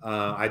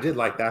 I did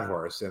like that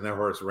horse, and that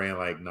horse ran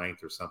like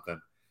 9th or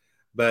something.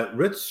 But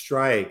Rich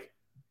Strike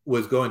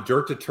was going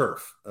dirt to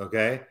turf.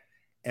 Okay,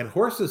 and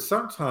horses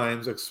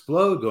sometimes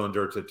explode going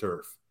dirt to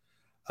turf.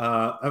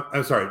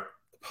 I'm sorry,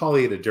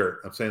 Poly to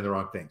dirt. I'm saying the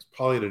wrong things.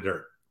 Poly to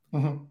dirt.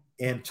 Mm-hmm.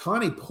 And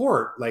Tawny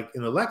Port, like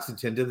in the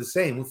Lexington, did the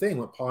same thing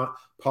with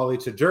Poly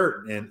to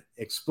dirt and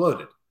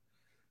exploded.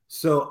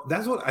 So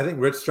that's what I think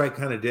Rich Strike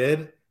kind of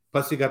did.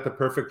 Plus, he got the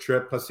perfect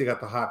trip. Plus, he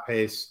got the hot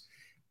pace.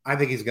 I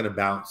think he's going to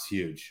bounce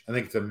huge. I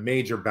think it's a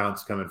major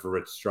bounce coming for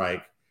Rich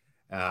Strike.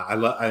 I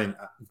think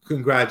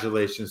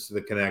congratulations to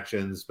the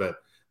connections, but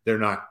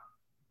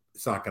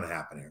it's not going to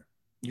happen here.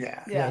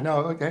 Yeah. No,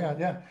 okay.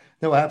 Yeah.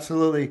 No,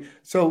 absolutely.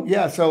 So,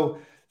 so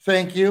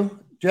thank you,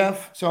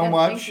 Jeff, so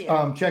much.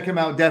 Check him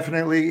out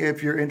definitely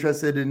if you're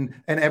interested in,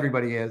 and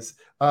everybody is,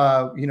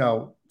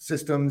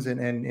 systems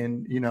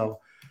and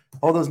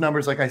all those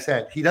numbers. Like I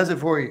said, he does it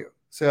for you.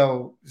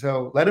 So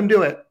let him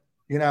do it,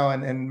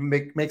 and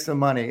make some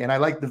money. And I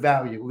like the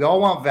value. We all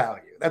want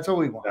value. That's what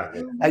we want.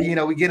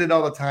 We get it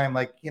all the time.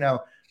 Like,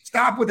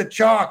 stop with the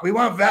chalk. We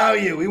want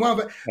value.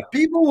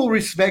 People will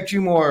respect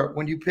you more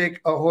when you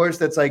pick a horse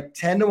that's like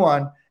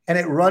 10-1 and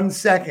it runs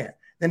second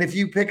than if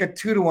you pick a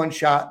 2-1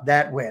 shot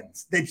that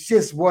wins. It's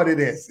just what it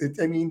is.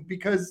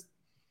 Because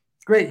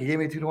it's great. You gave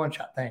me a 2-1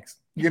 shot. Thanks.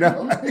 We want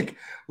that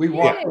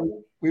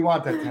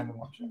 10-1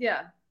 shot.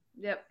 Yeah.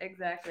 Yep.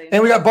 Exactly.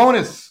 And we got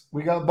bonus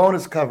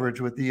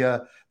coverage with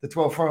the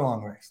 12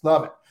 furlong race.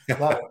 Love it.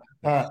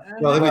 Well,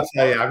 let me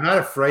tell you, I'm not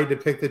afraid to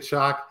pick the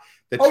chalk.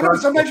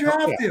 Sometimes you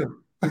have to.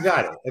 You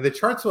got it. And the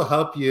charts will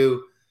help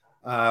you.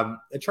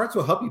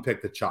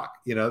 Pick the chalk.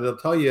 They'll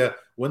tell you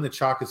when the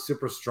chalk is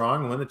super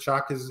strong and when the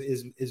chalk is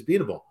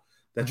beatable.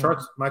 The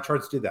charts, my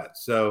charts do that.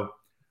 So,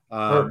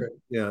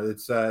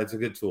 it's a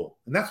good tool,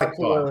 and that's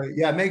absolutely.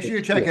 Yeah, make sure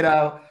you check it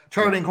out.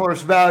 Charting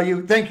Horse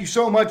Value. Thank you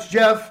so much,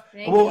 Jeff.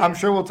 I'm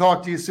sure we'll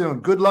talk to you soon.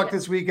 Good luck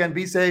this weekend.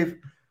 Be safe.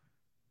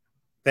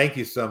 Thank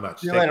you so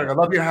much. See you later. I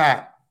love your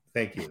hat.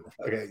 Thank you.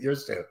 Okay,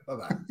 yours too.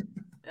 Bye-bye.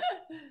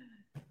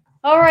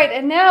 All right,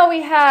 and now we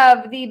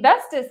have the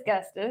bestest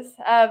guestess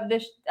of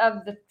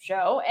the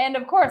show, and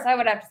of course, I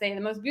would have to say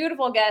the most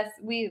beautiful guest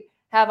we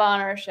have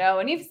on our show.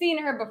 And you've seen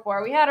her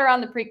before. We had her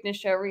on the Preakness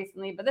show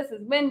recently, but this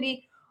is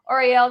Wendy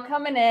Oriel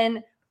coming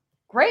in.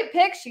 Great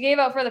picks she gave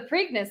out for the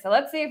Preakness. So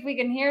let's see if we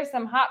can hear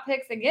some hot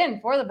picks again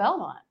for the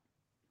Belmont.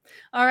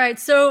 All right.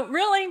 So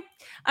really,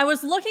 I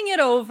was looking it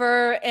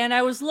over and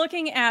I was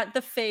looking at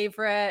the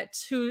favorite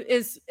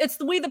it's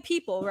the We the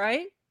People,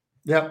 right?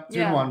 Yep.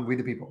 2-1, We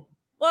the People.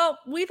 Well,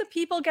 We the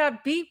People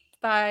got beat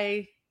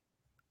by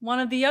one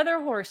of the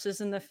other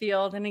horses in the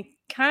field, and he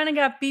kind of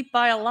got beat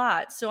by a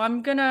lot. So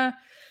I'm going to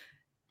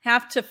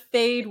have to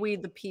fade We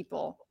the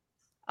People.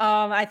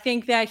 I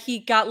think that he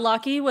got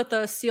lucky with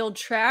a sealed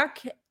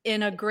track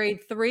in a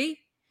grade 3.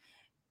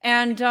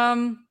 And,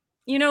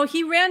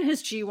 he ran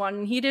his G1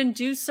 and he didn't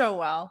do so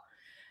well.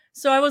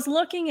 So I was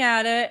looking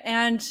at it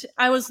and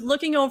I was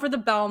looking over the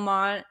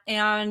Belmont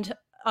and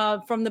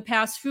from the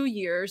past few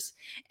years,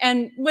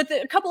 and with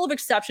a couple of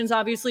exceptions,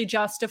 obviously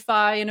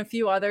Justify and a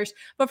few others.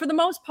 But for the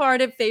most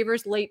part, it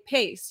favors late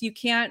pace. You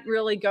can't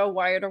really go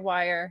wire to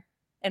wire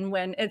and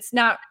win. It's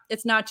not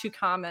too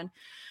common.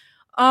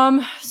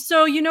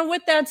 So,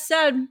 with that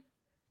said,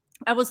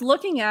 I was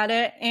looking at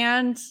it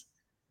and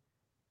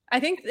I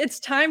think it's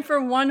time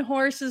for one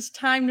horse's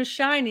time to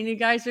shine, and you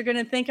guys are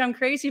going to think I'm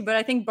crazy, but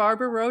I think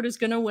Barber Road is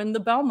going to win the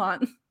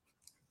Belmont.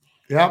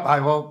 Yep, I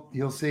will.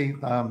 You'll see.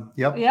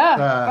 Yep. Yeah,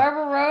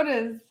 Barber Road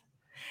is.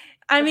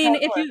 I mean,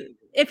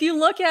 if you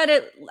look at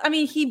it, I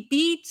mean, he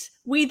beat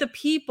We the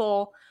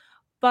People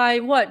by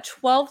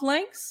 12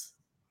 lengths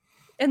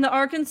in the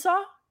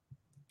Arkansas.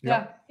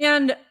 Yeah,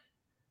 and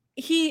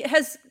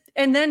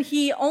then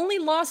he only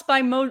lost by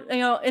in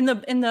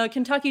the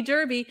Kentucky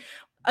Derby.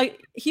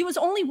 He was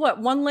only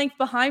 1 length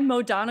behind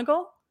Mo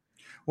Donegal.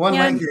 One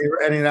length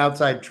and an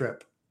outside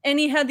trip. And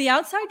he had the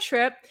outside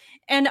trip,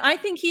 and I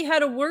think he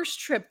had a worse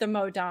trip than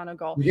Mo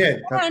Donegal. Yeah,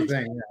 that's the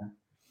thing. Yeah.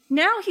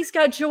 Now he's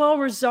got Joel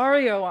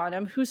Rosario on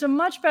him, who's a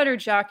much better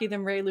jockey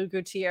than Reylu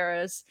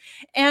Gutierrez.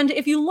 And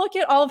if you look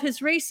at all of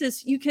his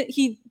races,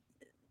 he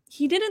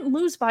didn't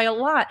lose by a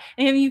lot.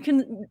 And you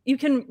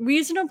can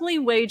reasonably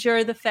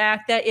wager the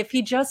fact that if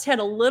he just had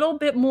a little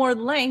bit more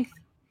length,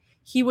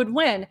 he would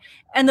win.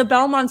 And the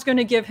Belmont's going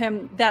to give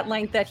him that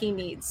length that he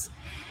needs.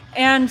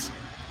 And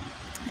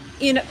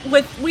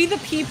with We the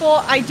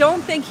People, I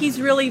don't think he's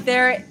really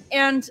there.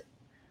 And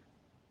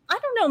I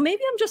don't know,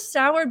 maybe I'm just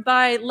soured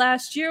by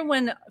last year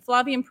when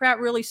Flavien Prat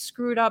really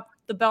screwed up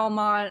the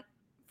Belmont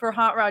for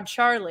Hot Rod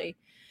Charlie.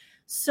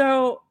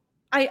 So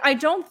I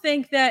don't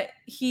think that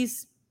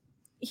he's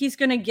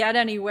going to get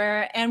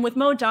anywhere. And with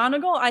Mo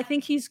Donegal, I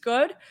think he's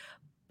good,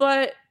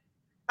 but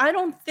I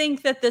don't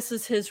think that this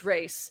is his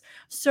race.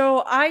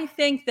 So I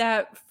think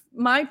that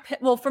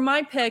for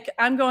my pick,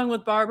 I'm going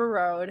with Barber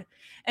Road.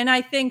 And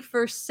I think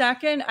for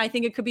second, I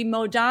think it could be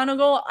Mo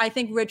Donegal. I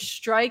think Rich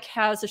Strike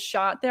has a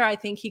shot there. I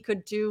think he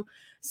could do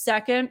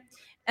second.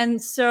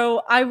 And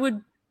so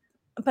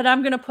but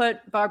I'm going to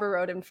put Barber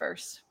Road in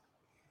first.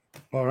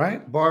 All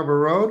right. Barber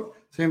Road.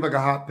 Seems like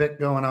a hot pick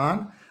going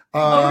on.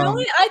 Oh,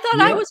 really? I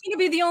thought I was going to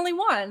be the only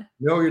one.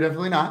 No, you're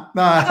definitely not.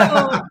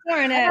 Oh,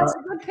 darn it. That's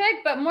a good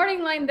pick, but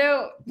Morning Line,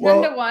 though,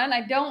 10-1,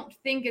 I don't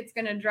think it's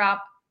going to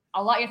drop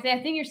a lot. I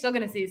think you're still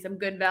going to see some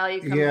good value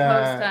come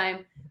post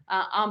time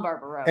on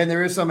Barber Road. And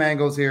there is some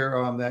angles here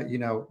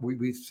that,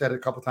 we've said it a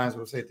couple times.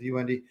 We'll say it to you,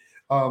 Wendy.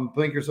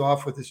 Blinkers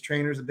off with his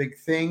trainer is a big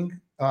thing.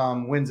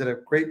 Wins at a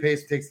great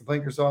pace, takes the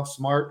blinkers off.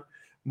 Smart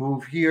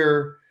move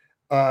here.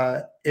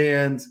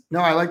 And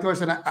no, I like the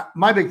horse. And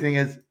my big thing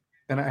is,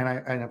 and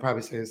I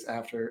probably say this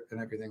after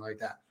and everything like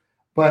that,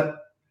 but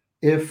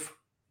if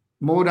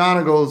Mo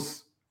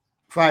Donegal's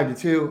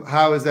 5-2,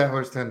 how is that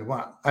horse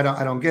 10-1? I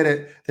don't get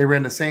it. They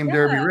ran the same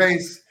Derby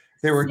race.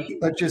 They were,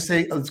 let's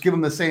give them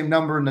the same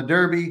number in the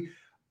Derby.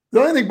 The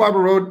only thing Barber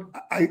Road,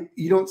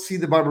 you don't see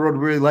the Barber Road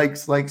really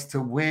likes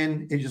to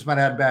win. It just might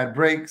have had bad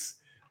breaks.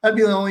 That'd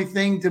be the only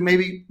thing to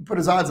maybe put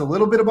his odds a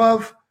little bit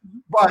above.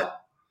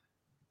 But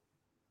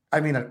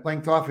I mean, a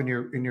length off and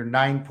you're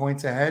 9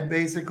 points ahead,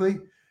 basically.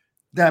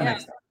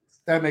 That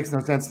makes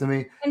no sense to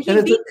me. And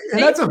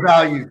that's a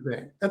value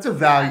thing. That's a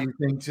value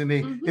thing to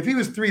me. Mm-hmm. If he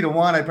was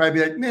 3-1, I'd probably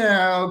be like,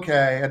 nah,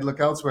 okay, I'd look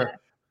elsewhere.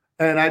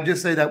 And I'd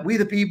just say that We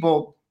the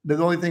People, the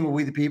only thing with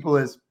We the People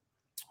is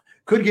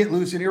could get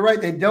loose. And you're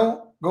right, they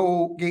don't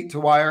go gate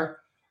to wire,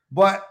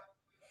 but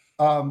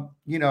 13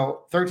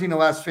 of the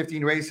last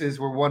 15 races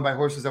were won by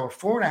horses that were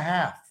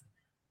 4.5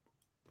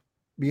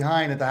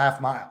 behind at the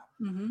half mile.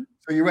 Mm-hmm.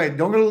 So you're right,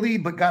 don't go to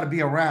lead, but got to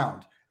be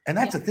around. And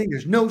that's the thing.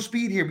 There's no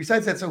speed here.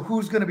 Besides that, so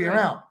who's going to be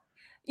around?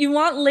 You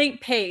want late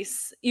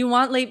pace. You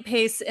want late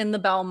pace in the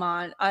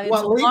Belmont. Late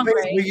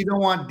pace, but you don't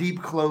want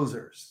deep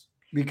closers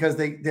because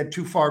they're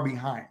too far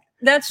behind.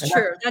 That's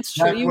true. That's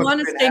true. You want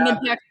to stay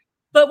mid-pack.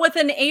 But with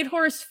an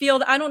 8-horse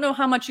field, I don't know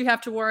how much you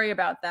have to worry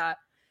about that.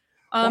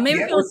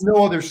 With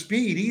no other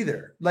speed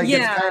either.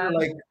 It's kind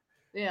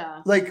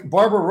of like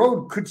Barber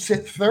Road could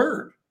sit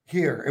third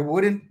here. It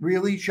wouldn't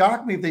really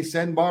shock me if they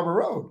send Barber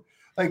Road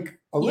like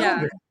a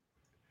little bit.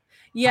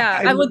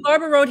 Yeah, with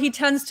Barber Road, he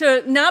tends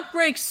to not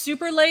break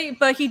super late,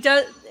 but he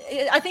does.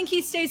 I think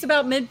he stays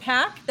about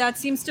mid-pack. That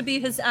seems to be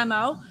his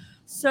MO.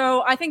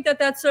 So I think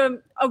that's a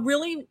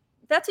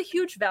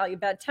huge value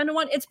bet.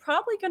 10-1. It's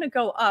probably going to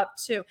go up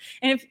too.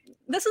 And if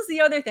this is the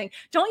other thing,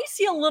 don't you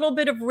see a little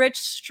bit of Rich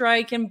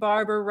Strike in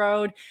Barber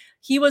Road?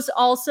 He was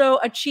also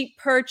a cheap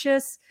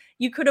purchase.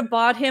 You could have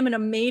bought him in a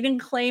maiden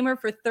claimer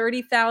for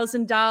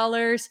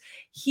 $30,000.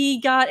 He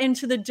got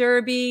into the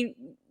Derby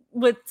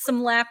with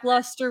some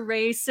lackluster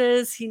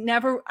races.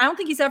 I don't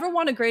think he's ever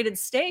won a graded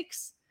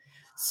stakes.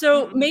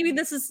 So maybe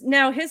this is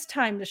now his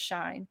time to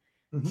shine.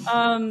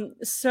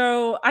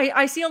 So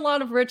I see a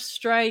lot of Rich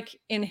Strike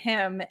in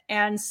him.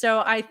 And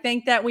so I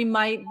think that we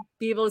might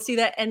be able to see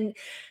that. And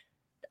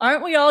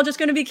aren't we all just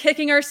going to be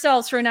kicking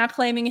ourselves for not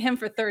claiming him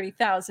for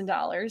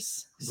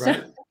 $30,000?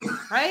 Right.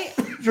 Right?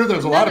 Sure,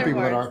 there's a lot of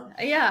people that are.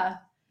 Yeah,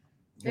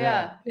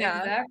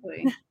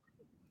 exactly.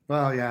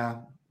 Well, yeah,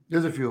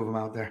 there's a few of them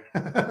out there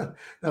that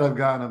have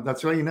gotten them.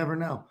 That's why you never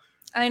know.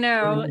 I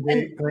know.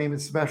 They claim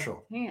it's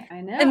special. Yeah,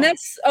 I know. And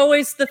that's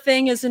always the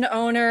thing as an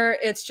owner.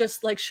 It's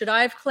just like, should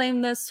I have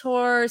claimed this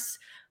horse?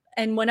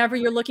 And whenever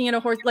you're looking at a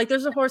horse, like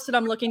there's a horse that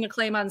I'm looking to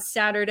claim on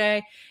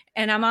Saturday,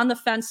 and I'm on the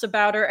fence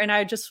about her. And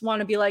I just want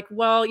to be like,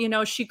 well,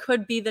 she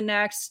could be the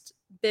next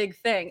big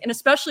thing. And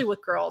especially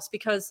with girls,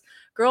 because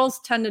girls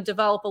tend to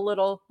develop a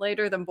little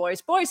later than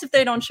boys. Boys, if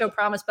they don't show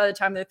promise by the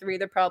time they're 3,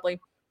 they probably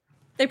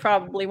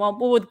won't.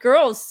 But with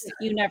girls,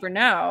 you never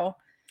know.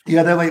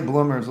 Yeah, they're late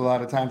bloomers. A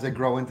lot of times they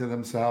grow into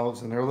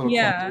themselves and they're a little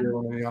clumsier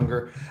when they're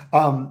younger.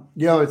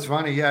 It's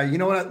funny. Yeah. You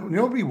know what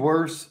would be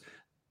worse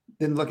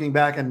than looking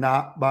back and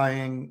not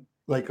buying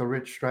like a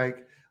Rich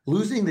Strike,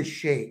 losing the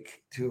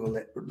shake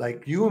to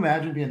like, you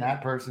imagine being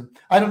that person?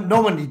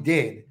 No one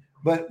did,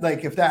 but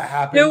like if that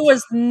happened, there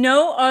was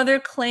no other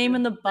claim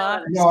in the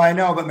box. No, I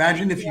know, but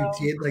imagine if you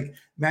did. Like,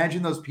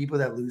 imagine those people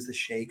that lose the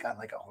shake on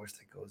like a horse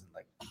that goes and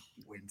like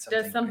wins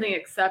something. Does something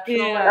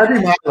exceptional. Yeah.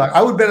 That'd be my luck.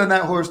 I would bet on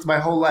that horse my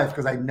whole life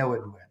because I know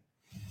it'd win.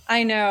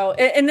 I know,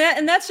 and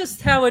that's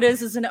just how it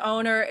is as an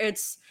owner.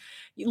 It's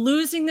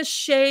losing the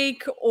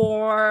shake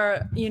or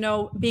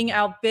being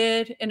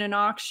outbid in an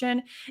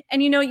auction,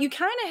 and you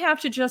kind of have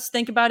to just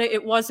think about it.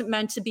 It wasn't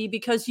meant to be,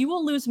 because you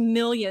will lose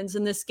millions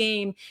in this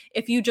game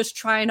if you just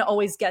try and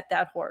always get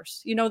that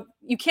horse.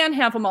 You can't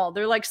have them all.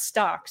 They're like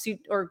stocks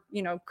or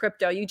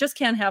crypto. You just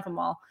can't have them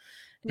all.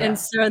 Yeah. And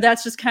so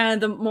that's just kind of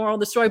the moral of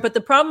the story. But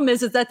the problem is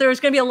that there's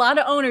going to be a lot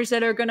of owners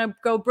that are going to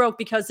go broke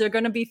because they're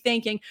going to be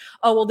thinking,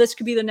 oh, well, this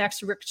could be the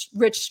next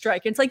Rich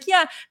Strike. And it's like,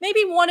 yeah,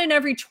 maybe 1 in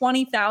every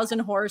 20,000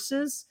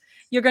 horses,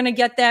 you're going to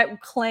get that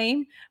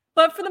claim.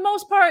 But for the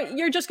most part,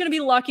 you're just going to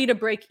be lucky to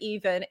break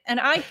even. And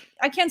I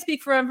can't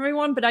speak for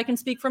everyone, but I can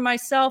speak for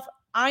myself.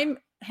 I'm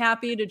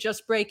happy to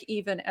just break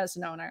even as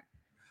an owner.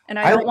 And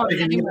I don't want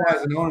anyone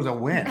as an owner to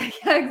win.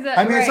 Exactly.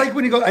 I mean, it's like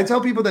when you go, I tell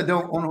people that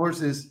don't own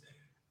horses,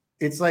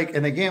 it's like,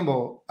 and they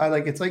gamble,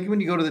 it's like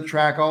when you go to the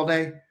track all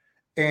day,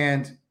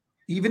 and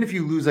even if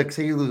you lose, like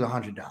say you lose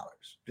 $100,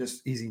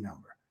 just easy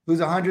number, lose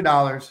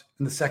 $100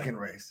 in the second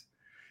race,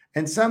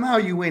 and somehow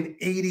you win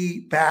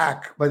 80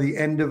 back by the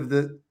end of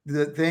the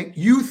thing,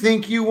 you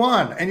think you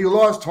won and you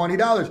lost $20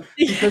 because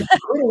you could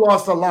have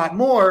lost a lot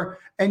more,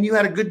 and you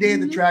had a good day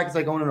at the track. It's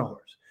like owning a horse.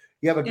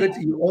 You have a good,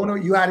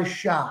 you had a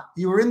shot.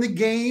 You were in the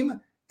game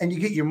and you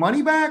get your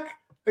money back.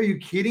 Are you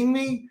kidding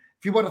me?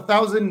 If you bought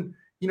 1,000,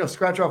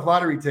 scratch off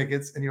lottery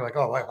tickets, and you're like,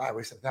 oh, I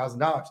wasted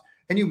 $1,000,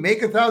 and you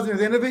make 1,000 at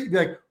the end of it, you'd be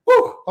like,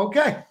 whoo,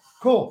 okay,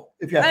 cool.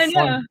 If you have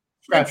fun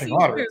scratching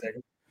lottery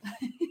tickets.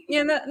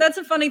 Yeah, that's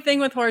a funny thing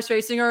with horse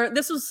racing. Or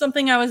this was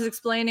something I was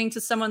explaining to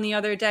someone the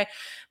other day.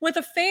 With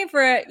a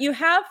favorite, you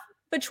have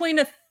between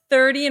a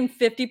 30 and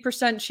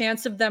 50%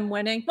 chance of them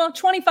winning. Well,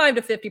 25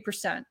 to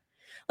 50%.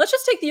 Let's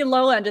just take the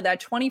low end of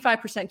that,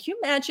 25%. Can you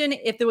imagine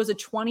if there was a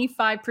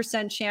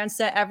 25% chance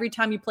that every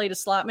time you played a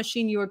slot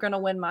machine, you were going to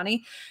win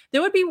money?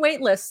 There would be wait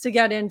lists to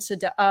get into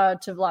to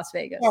Las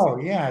Vegas. Oh,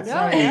 yeah. It's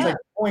like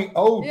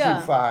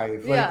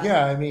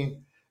 0.025.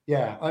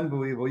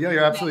 Unbelievable. Yeah,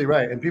 you're absolutely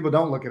right. And people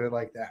don't look at it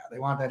like that. They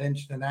want that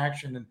instant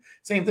action. And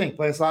same thing,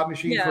 play a slot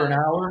machine for an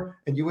hour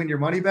and you win your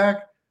money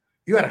back.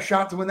 You had a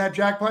shot to win that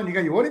jackpot and you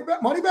got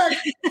your money back.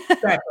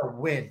 That's a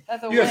win.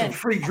 You got some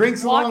free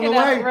drinks along the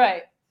way.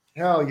 Right.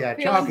 Hell yeah,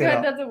 chalk it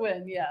up. That's a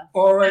win, yeah.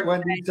 All right,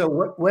 Wendy.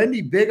 So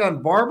Wendy, big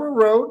on Barber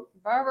Road.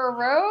 Barber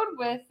Road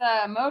with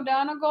Mo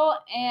Donegal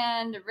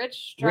and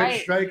Rich Strike.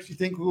 Rich Strikes, you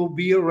think will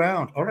be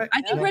around? All right.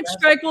 I think Rich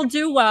Strike will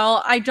do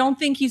well. I don't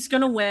think he's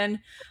going to win.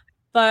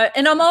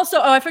 And I'm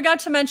also, I forgot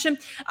to mention,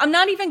 I'm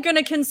not even going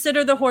to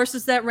consider the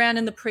horses that ran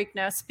in the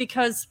Preakness,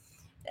 because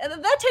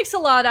that takes a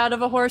lot out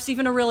of a horse,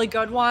 even a really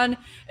good one.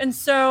 And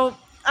so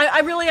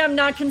I really am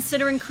not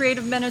considering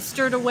Creative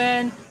Minister to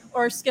win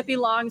or Skippy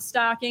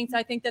Longstockings.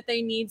 I think that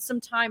they need some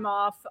time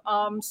off.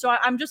 So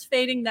I'm just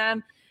fading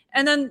them.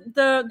 And then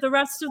the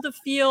rest of the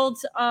field,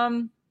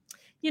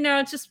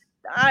 it's just,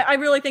 I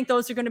really think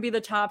those are going to be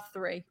the top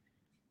 3.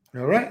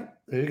 All right.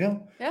 There you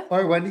go. Yeah. All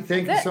right, Wendy.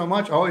 Thank you so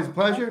much. Always a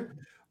pleasure.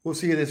 We'll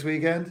see you this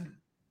weekend.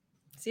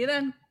 See you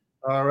then.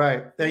 All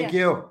right. Thank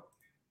you.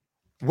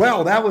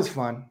 Well, that was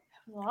fun.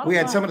 We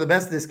had some of the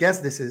best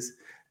guesses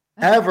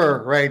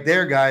ever right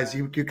there, guys.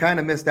 You kind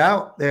of missed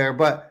out there,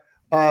 but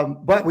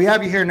we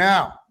have you here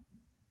now.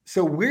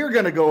 So we're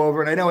going to go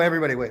over, and I know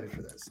everybody waited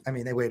for this. I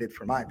mean, they waited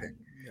for my pick.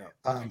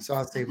 So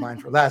I'll save mine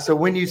for last. So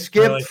when you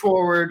skip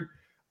forward,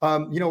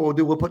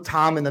 we'll put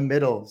Tom in the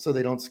middle so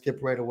they don't skip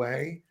right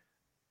away.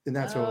 And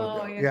that's what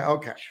we'll Oh, do. you're Yeah,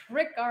 okay.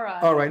 Trick our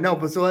eyes. All right, no,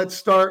 but so let's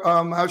start.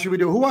 How should we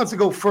do? Who wants to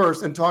go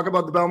first and talk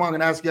about the Belmont? I'm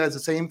going to ask you guys the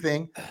same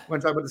thing. We're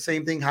going to talk about the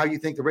same thing, how you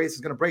think the race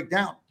is going to break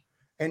down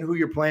and who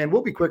you're playing.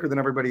 We'll be quicker than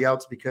everybody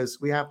else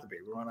because we have to be.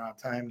 We're running out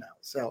of time now.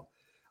 So,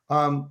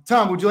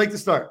 Tom, would you like to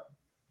start?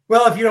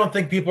 Well, if you don't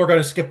think people are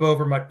going to skip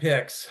over my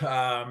picks,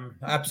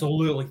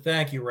 absolutely.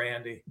 Thank you,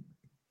 Randy.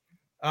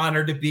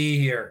 Honored to be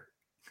here.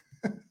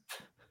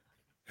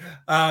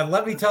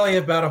 Let me tell you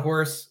about a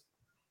horse.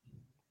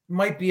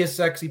 Might be a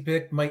sexy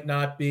pick, might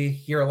not be.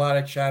 Hear a lot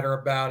of chatter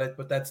about it,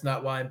 but that's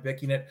not why I'm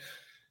picking it.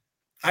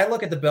 I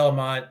look at the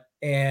Belmont,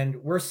 and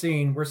we're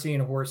seeing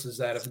horses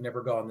that have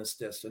never gone this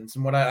distance.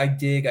 And when I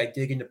dig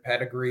into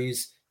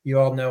pedigrees. You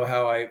all know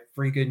how I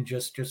freaking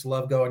just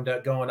love going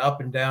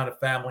up and down a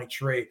family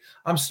tree.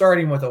 I'm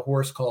starting with a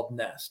horse called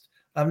Nest.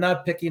 I'm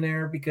not picking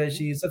her because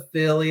she's a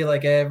filly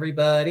like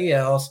everybody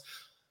else.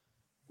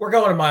 We're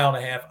going 1.5 miles.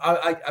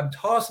 I'm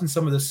tossing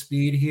some of the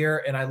speed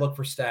here, and I look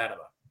for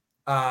Stanima.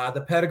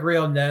 The pedigree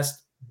on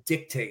Nest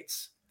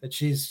dictates that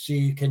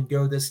she can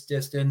go this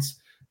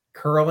distance.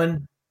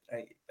 Curlin,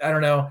 I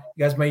don't know.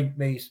 You guys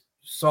may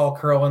saw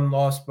Curlin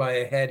lost by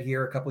a head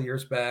here a couple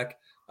years back.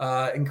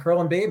 And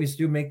Curlin babies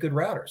do make good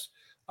routers.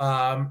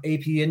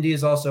 AP Indy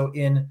is also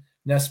in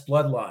Nest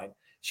bloodline.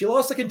 She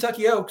lost to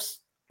Kentucky Oaks,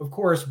 of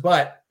course,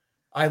 but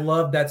I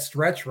love that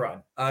stretch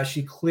run.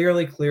 She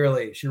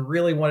clearly, she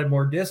really wanted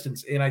more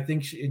distance, and I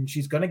think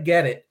she's going to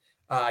get it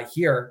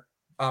here,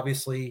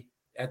 obviously,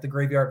 at the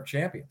Graveyard of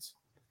Champions.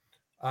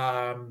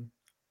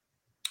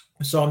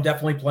 So I'm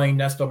definitely playing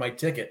Nest on my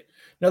ticket.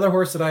 Another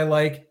horse that I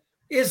like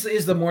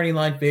is the morning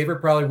line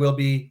favorite. Probably will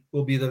be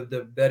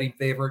the betting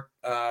favorite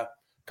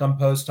come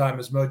post time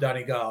is Mo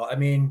Donegal. I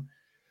mean,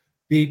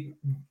 beat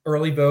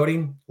early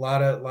voting. A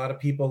lot of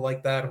people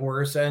like that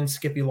horse, and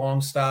Skippy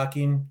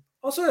Longstocking.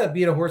 Also,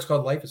 beat a horse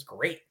called Life is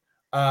Great.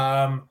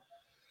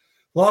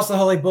 Lost the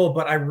Holy Bull,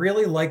 but I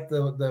really like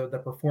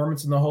the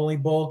performance in the Holy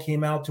Bull.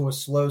 Came out to a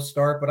slow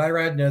start, but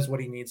Irad knows what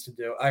he needs to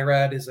do.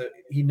 Irad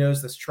he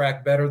knows this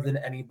track better than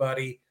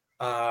anybody.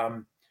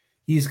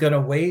 He's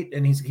gonna wait,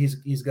 and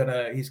he's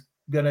gonna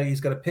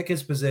pick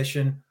his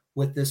position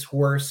with this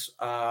horse.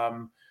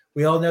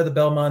 We all know the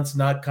Belmont's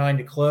not kind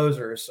to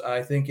closers.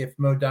 I think if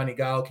Mo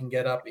Donegal can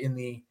get up in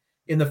the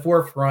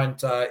forefront,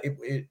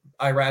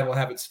 Irad will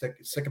have it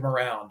stick him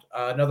around.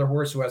 Another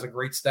horse who has a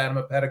great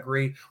Stanima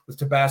pedigree was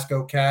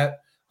Tabasco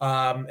Cat.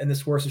 And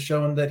this horse has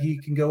shown that he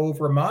can go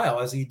over 1 mile,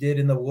 as he did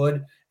in the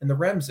Wood and the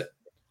Remsen.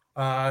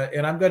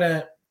 And I'm going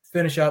to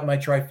finish out my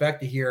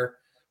trifecta here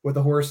with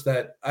a horse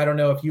that I don't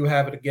know if you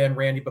have it again,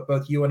 Randy, but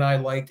both you and I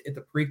liked at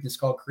the Preakness,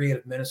 called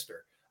Creative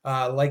Minister.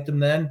 Liked him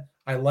then.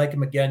 I like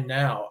him again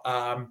now.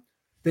 I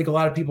think a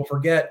lot of people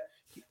forget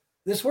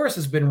this horse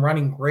has been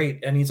running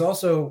great, and he's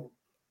also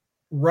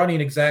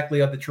running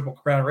exactly at the Triple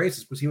Crown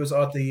races, because he was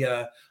at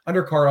the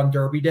undercard on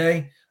Derby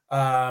Day.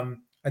 I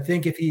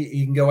think if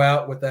he can go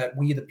out with that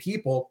We the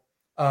People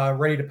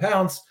ready to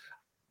pounce.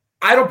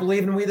 I don't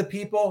believe in We the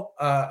People.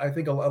 I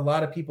think a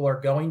lot of people are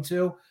going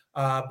to,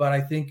 but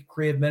I think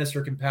Creative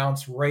Minister can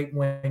pounce right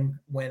when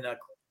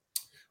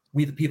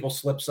We the People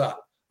slips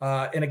up.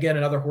 And again,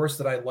 another horse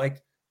that I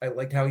liked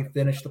how he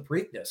finished the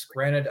Preakness.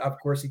 Granted, of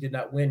course, he did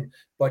not win,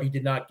 but he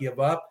did not give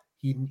up.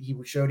 He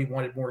showed he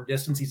wanted more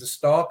distance. He's a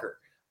stalker,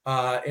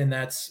 and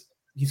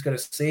he's going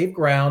to save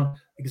ground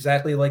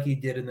exactly like he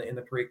did in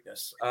the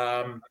Preakness.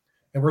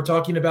 And we're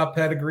talking about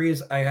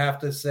pedigrees. I have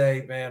to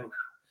say, man,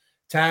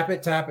 tap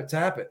it,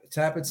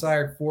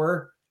 sired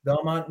 4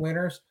 Belmont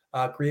winners.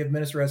 Creative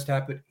Minister has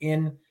Tappet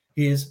in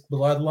his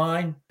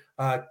bloodline.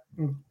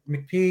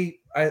 McP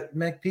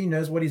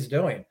knows what he's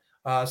doing.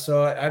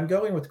 So I'm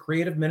going with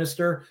Creative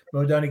Minister,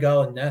 Mo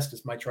Donegal, and Nest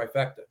as my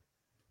trifecta.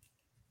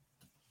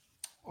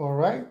 All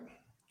right.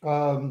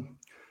 All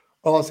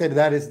I'll say to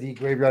that is the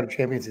Graveyard of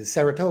Champions is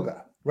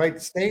Saratoga.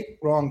 Right state,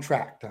 wrong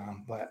track,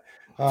 Tom. But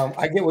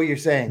I get what you're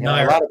saying.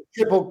 A lot of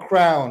Triple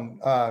Crown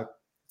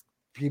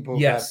people.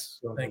 Yes,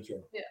 thank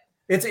you. Yeah.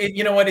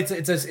 You know what?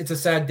 It's a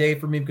sad day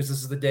for me, because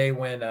this is the day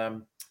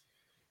when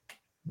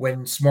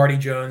Smarty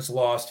Jones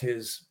lost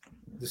his.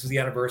 This is the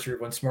anniversary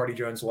of when Smarty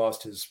Jones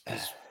lost his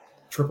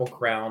Triple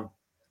Crown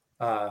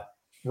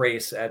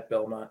race at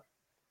Belmont.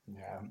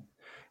 Yeah.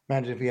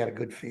 Imagine if he had a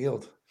good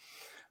field.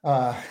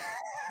 Oh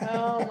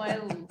my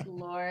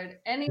Lord.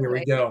 Anyway. Here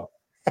we go.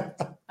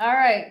 All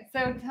right.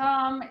 So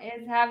Tom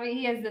is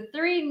he has the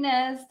 3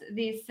 Nest,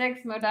 the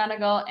 6 Mo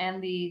Donegal,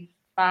 and the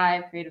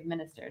 5 Creative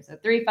Minister. So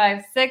 3,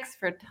 5, 6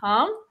 for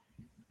Tom.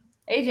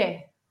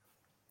 AJ.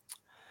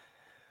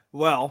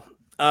 Well,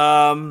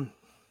 I've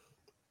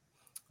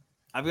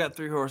got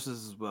 3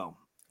 horses as well.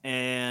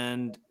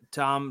 And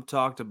Tom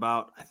talked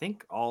about, I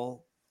think,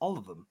 all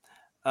of them.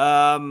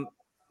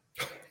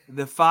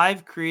 The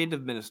 5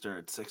 Creative Minister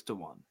at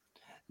 6-1.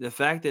 The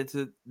fact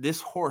that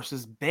this horse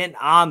has been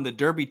on the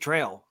Derby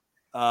Trail,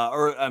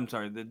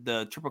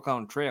 the Triple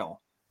Crown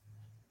Trail,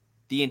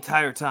 the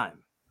entire time.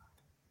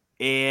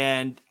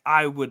 And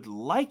I would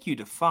like you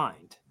to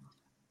find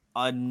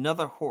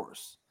another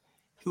horse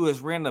who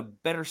has ran a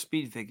better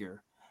speed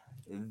figure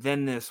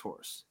than this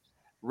horse.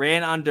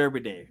 ran on Derby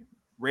Day,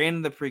 ran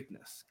in the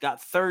Preakness,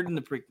 got third in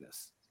the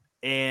Preakness,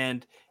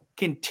 and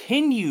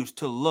continues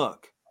to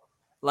look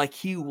like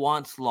he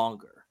wants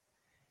longer.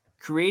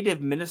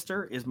 Creative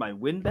Minister is my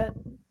win bet.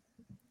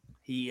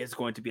 He is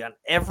going to be on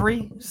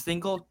every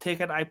single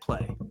ticket I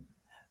play.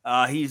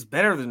 He's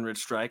better than Rich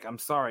Strike. I'm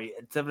sorry.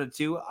 At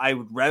 7-2, I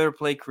would rather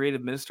play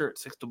Creative Minister at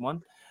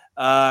 6-1.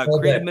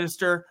 Creative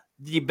Minister,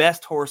 the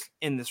best horse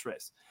in this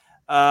race.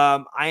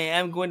 I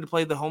am going to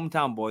play the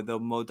hometown boy, though,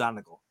 Mo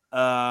Donegal,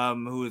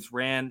 who has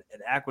ran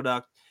at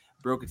Aqueduct,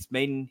 broke its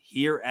maiden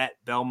here at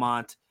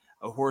Belmont,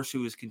 a horse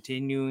who is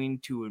continuing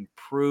to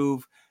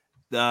improve.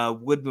 The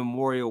Wood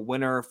Memorial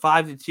winner,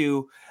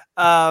 5-2.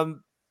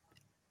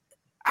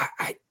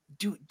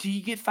 Do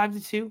you get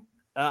 5-2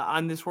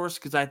 on this horse?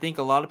 Because I think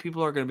a lot of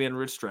people are going to be on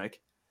Rich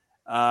Strike.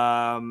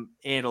 And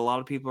a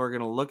lot of people are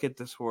going to look at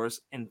this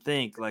horse and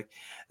think,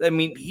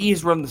 he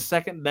has run the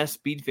second best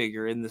speed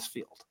figure in this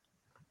field.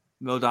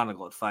 Mo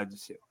Donegal at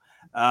 5-2.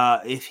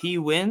 If he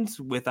wins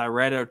with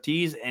Irad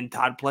Ortiz and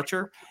Todd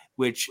Pletcher,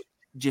 which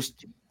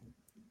just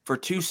for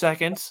 2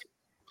 seconds,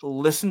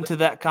 listen to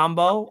that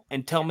combo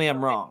and tell me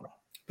I'm wrong.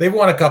 They've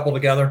won a couple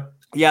together.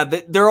 Yeah,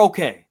 they're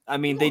okay. I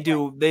mean, they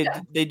do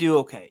do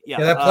okay.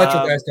 Yeah, that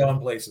Pletcher guy's going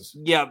places.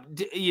 Yeah,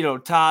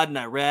 Todd and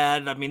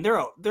Irad. I mean, they're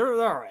all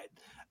right.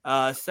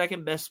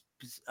 Second best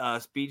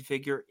speed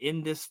figure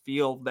in this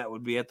field that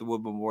would be at the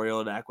Wood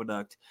Memorial at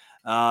Aqueduct.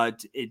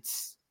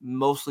 It's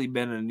mostly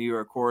been a New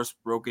York horse.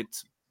 Broke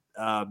its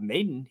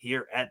maiden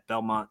here at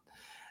Belmont.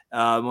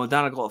 Mo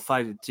Donegal at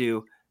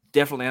 5-2.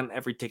 Definitely on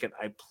every ticket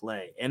I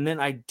play. And then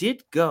I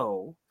did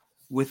go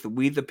with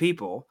We the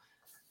People,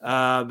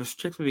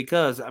 strictly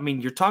because,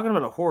 you're talking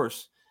about a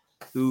horse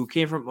who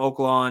came from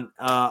Oaklawn.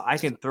 I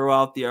can throw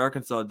out the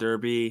Arkansas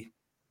Derby.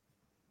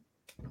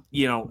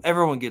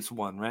 Everyone gets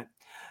one, right?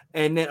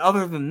 And then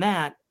other than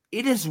that,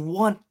 it has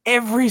won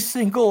every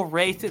single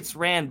race it's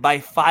ran by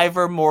 5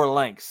 or more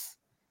lengths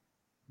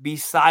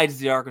besides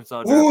the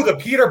Arkansas Derby. Ooh, the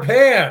Peter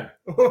Pan.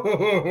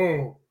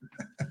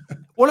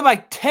 What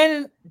about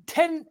 10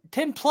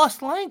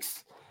 plus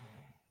lengths?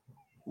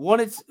 Won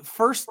its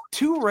first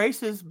 2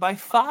 races by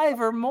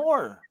 5 or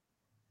more.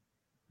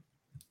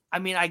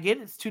 I get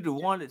it's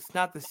 2-1. It's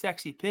not the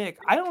sexy pick.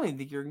 I don't even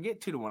think you're going to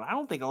get 2-1. I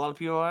don't think a lot of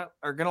people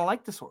are going to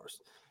like this horse.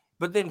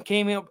 But then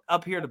came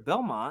up here to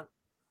Belmont,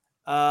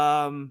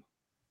 ran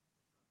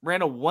a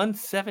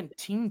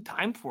 1:17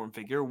 time form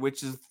figure,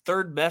 which is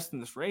third best in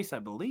this race, I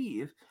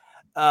believe.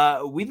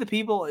 We the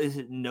People is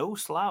no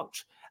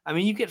slouch.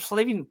 You get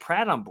Flavien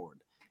Prat on board.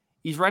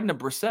 He's riding a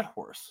Brissett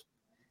horse.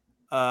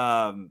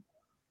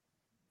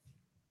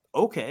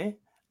 Okay.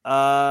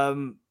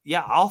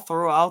 I'll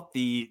throw out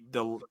the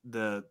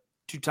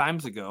 2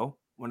 times ago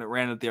when it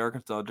ran at the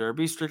Arkansas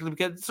Derby, strictly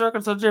because it's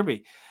Arkansas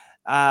Derby.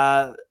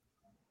 That's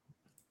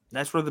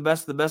where the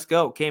best of the best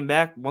go. Came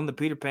back, won the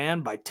Peter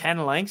Pan by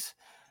 10 lengths.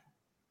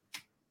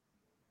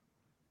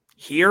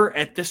 Here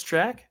at this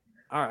track.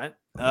 All right.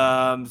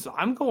 So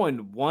I'm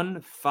going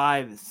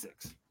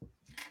 1-5-6.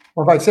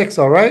 1-5-6,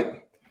 all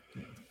right.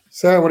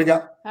 Sarah, what do you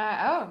got?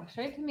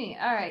 Straight to me.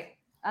 All right.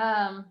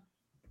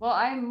 Well,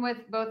 I'm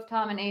with both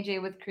Tom and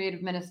AJ with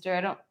Creative Minister.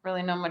 I don't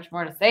really know much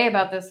more to say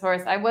about this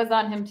horse. I was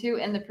on him too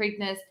in the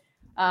Preakness.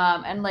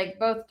 And like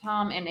both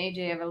Tom and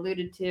AJ have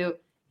alluded to,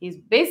 he's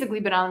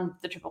basically been on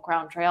the Triple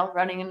Crown Trail,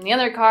 running in the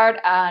other card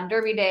on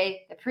Derby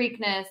Day, the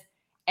Preakness,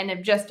 and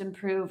have just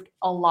improved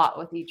a lot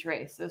with each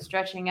race. So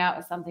stretching out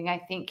is something I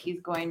think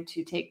he's going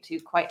to take to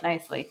quite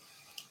nicely.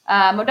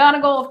 Mo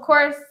Donegal, of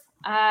course,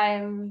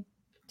 I'm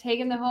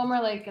taking the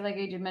homer. Like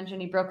AJ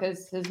mentioned, he broke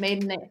his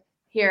maiden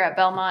here at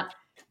Belmont,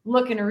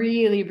 looking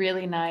really,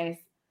 really nice.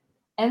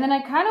 And then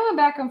I kind of went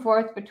back and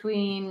forth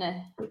between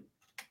a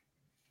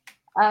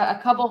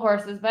couple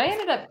horses, but I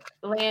ended up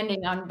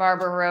landing on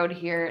Barber Road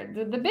here.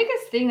 The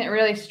biggest thing that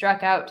really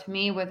struck out to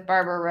me with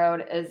Barber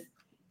Road is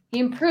he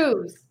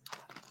improves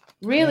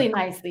really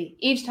nicely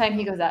each time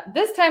he goes out.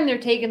 This time they're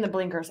taking the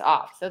blinkers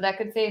off. So that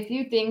could say a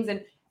few things,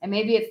 and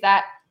maybe it's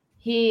that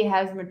he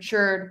has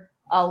matured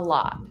a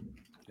lot.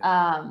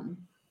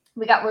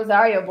 We got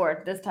Rosario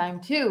aboard this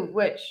time too,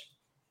 which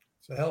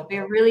will be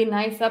a really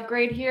nice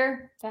upgrade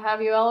here to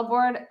have you all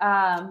aboard.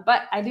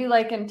 But I do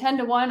like him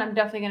 10-1. I'm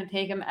definitely going to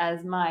take him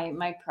as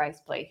my price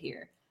play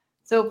here.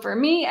 So for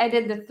me, I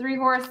did the 3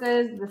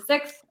 horses, the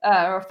 6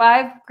 or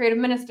 5 Creative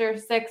Minister,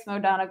 6 Mo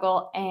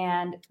Donegal,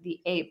 and the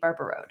 8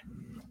 Barber Road.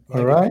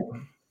 All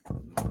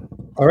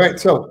right.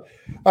 So,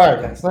 all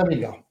right, guys, let me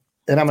go.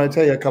 And I'm going to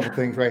tell you a couple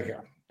things right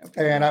here.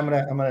 And I'm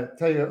gonna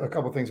tell you a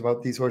couple things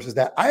about these horses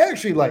that I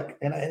actually like.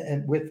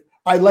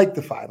 I like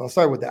the 5. I'll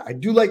start with that. I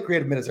do like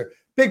Creative Minister.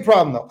 Big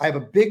problem though. I have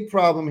a big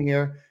problem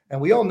here, and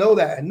we all know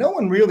that, and no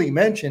one really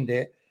mentioned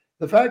it.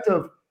 The fact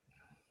of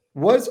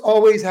what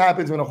always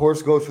happens when a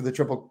horse goes for the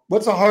triple.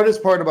 What's the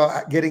hardest part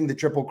about getting the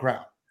Triple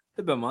Crown?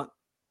 The Belmont.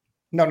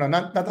 No,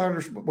 not the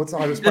hardest. What's the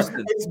hardest part?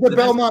 It's the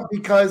Belmont,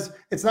 because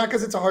it's not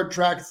because it's a hard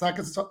track. It's not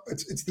because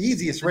it's the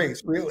easiest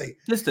race, really.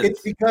 Distance.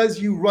 It's because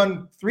you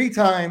run 3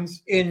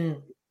 times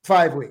in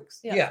 5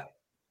 weeks. Yeah.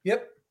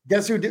 Yep.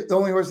 Guess who did the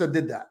only horse that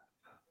did that?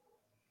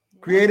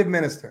 Creative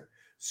Minister.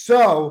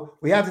 So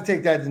we have to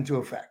take that into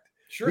effect.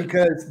 Sure.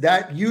 Because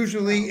that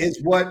usually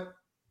is what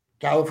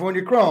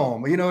California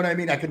Chrome, you know what I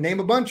mean? I could name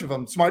a bunch of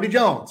them. Smarty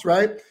Jones,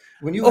 right?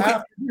 When you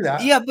have to do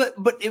that. Yeah,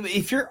 but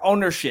if your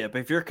ownership,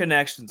 if your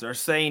connections are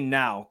saying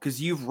now,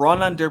 because you've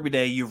run on Derby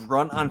Day, you've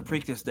run on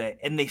Preakness Day,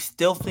 and they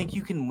still think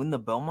you can win the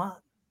Belmont?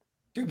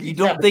 You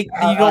don't think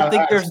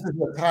there's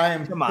a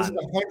time? Come on. This is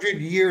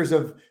 100 years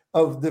of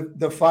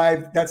the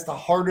 5. That's the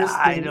hardest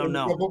I thing don't in the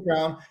know. Triple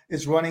Crown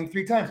is running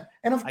 3 times.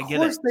 And of I get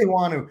course they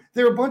want to.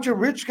 There are a bunch of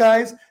rich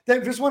guys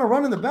that just want to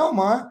run in the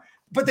Belmont,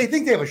 but they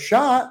think they have a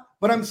shot.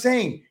 But I'm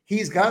saying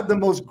he's got the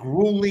most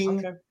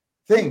grueling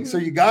thing. So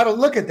you got to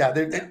look at that.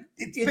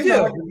 It's been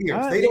 100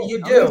 years. They don't, you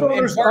those do.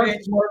 owners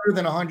aren't smarter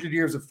than 100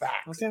 years of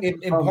facts. Okay.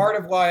 And part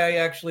of why I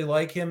actually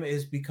like him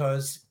is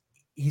because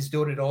he's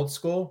doing it old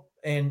school.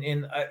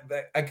 And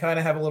I kind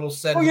of have a little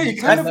set. Oh, yeah,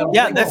 you kind of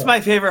that's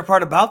my favorite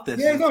part about this.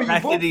 Yeah, no, the you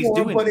fact vote that he's for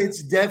him, doing but it.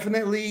 it's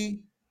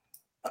definitely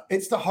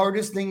it's the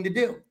hardest thing to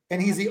do,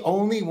 and he's the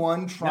only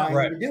one trying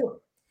to do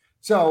it.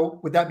 So,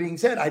 with that being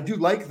said, I do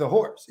like the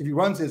horse. If he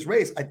runs his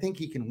race, I think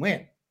he can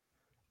win.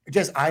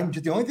 I'm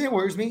just the only thing that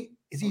worries me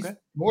is he's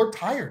more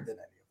tired than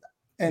any of them,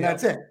 and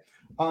that's it.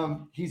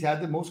 He's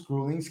had the most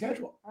grueling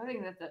schedule. I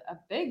think that's a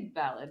big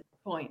valid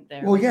point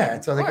there. Well, yeah.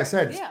 So, like I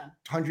said, it's yeah.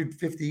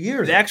 150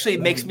 years. It actually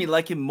makes me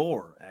like him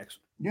more,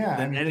 actually,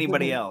 than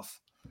anybody else.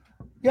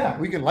 Yeah,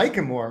 we can like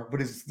him more,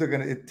 but it's still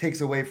gonna. It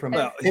takes away from.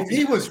 Well, if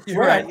he was fresh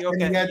right,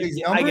 and he had these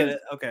numbers, I get it.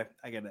 Okay,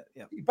 I get it.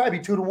 Yeah, he'd probably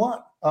be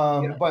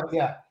 2-1. But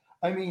yeah,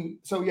 I mean,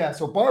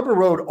 so Barber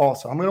Road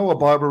also. I'm gonna go with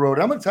Barber Road.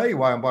 I'm gonna tell you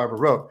why I'm Barber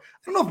Road.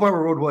 I don't know if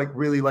Barber Road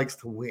really likes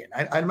to win.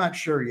 I'm not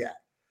sure yet.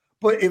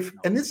 But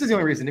and this is the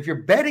only reason, if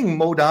you're betting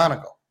Mo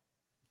Donegal,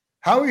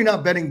 how are you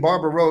not betting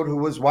Barber Road, who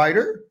was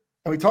wider?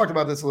 And we talked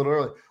about this a little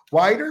earlier.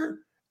 Wider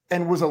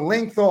and was a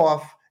length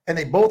off, and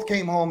they both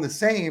came home the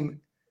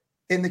same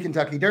in the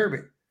Kentucky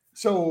Derby.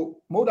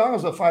 So Mo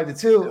Donegal's at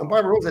 5-2, and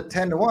Barber Road's at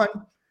 10-1.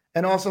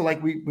 And also,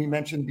 like we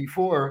mentioned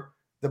before,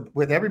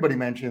 with everybody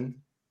mentioned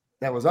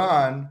that was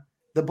on,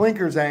 the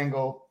blinkers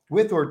angle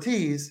with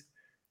Ortiz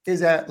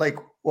is at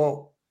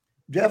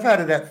Jeff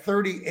had it at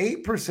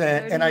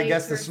 38%, and I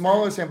guess the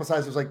smaller sample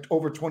size was like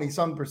over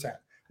 20-some%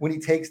 when he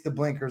takes the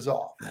blinkers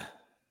off.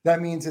 That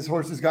means his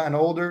horse has gotten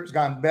older, has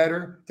gotten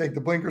better. Take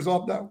the blinkers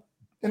off now.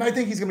 And I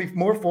think he's going to be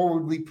more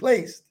forwardly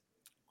placed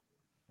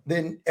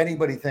than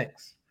anybody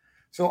thinks.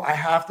 So I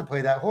have to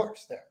play that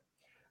horse there.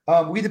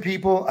 We the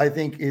People, I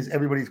think, is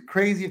everybody's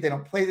crazy if they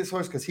don't play this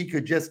horse because he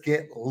could just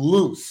get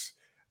loose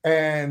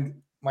and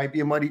might be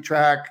a muddy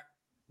track.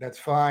 That's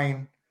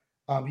fine.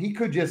 He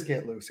could just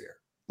get loose here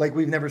like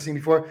we've never seen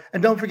before.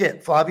 And don't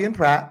forget, Flavien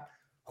Prat,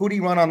 who did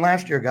he run on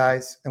last year,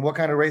 guys? And what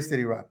kind of race did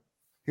he run?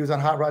 He was on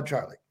Hot Rod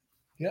Charlie.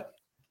 Yep.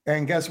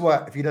 And guess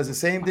what? If he does the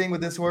same thing with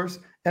this horse,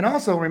 and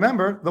also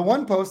remember, the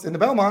one post in the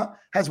Belmont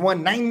has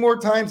won 9 more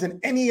times than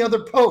any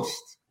other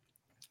post.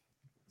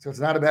 So it's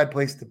not a bad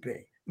place to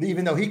be,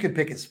 even though he could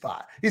pick his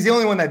spot. He's the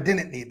only one that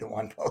didn't need the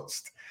one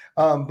post.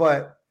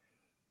 But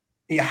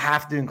you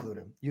have to include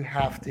him. You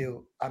have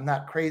to. I'm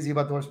not crazy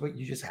about the horse, but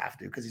you just have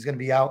to because he's going to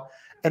be out.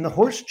 And the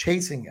horse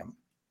chasing him,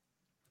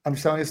 I'm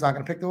just telling you, it's not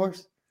going to pick the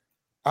horse.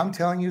 I'm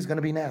telling you, it's going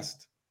to be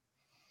Nest.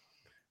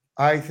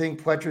 I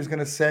think Pletcher's going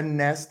to send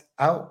Nest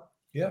out.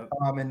 Yeah.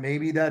 And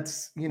maybe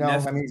that's,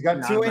 Nest, he's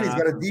got 2 in. He's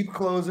got a deep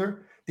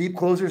closer. Deep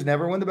closers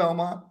never win the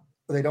Belmont.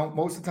 But they don't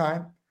most of the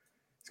time.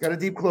 He's got a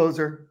deep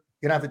closer.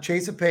 You're going to have to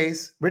chase a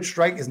pace. Rich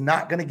Strike is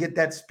not going to get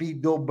that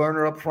speed dual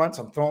burner up front,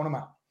 so I'm throwing him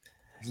out.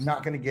 He's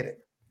not going to get it.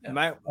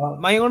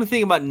 My only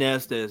thing about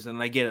Nest is,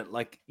 and I get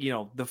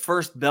it, the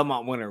first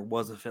Belmont winner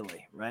was a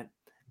filly, right?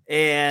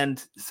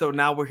 And so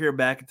now we're here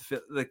back at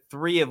the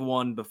 3 have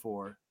won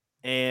before.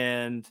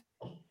 And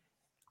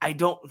I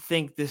don't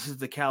think this is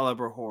the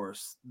caliber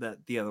horse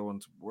that the other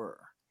ones were.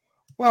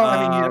 Well,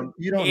 I mean,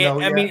 you don't know.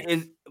 I mean,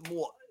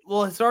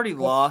 it's already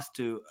lost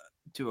to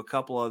a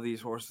couple of these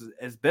horses.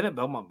 It's been at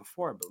Belmont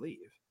before, I believe.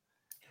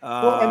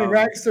 Well, I mean,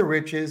 Rags to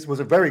Riches was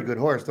a very good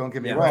horse. Don't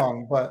get me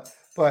wrong, but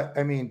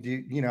I mean,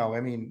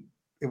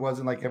 it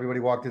wasn't like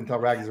everybody walked in and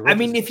thought Rags to Riches. I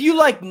mean, if you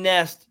like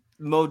Nest,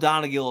 Mo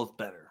Donegal is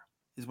better,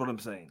 is what I'm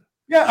saying.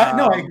 Yeah,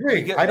 I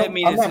agree. Because, I'm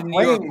not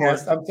playing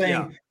Nest. I'm saying.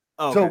 Yeah.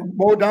 Okay. So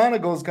Mo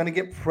Donegal is going to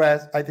get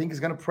pressed. I think he's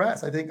going to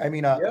press. I think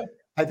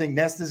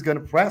Nest is going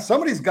to press.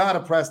 Somebody's got to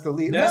press the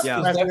lead. Nest is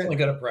definitely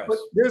going to press. But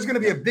there's going to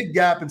be a big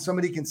gap, and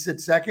somebody can sit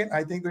second.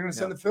 I think they're going to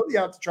send the filly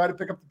out to try to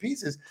pick up the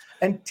pieces.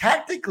 And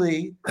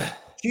tactically,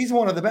 she's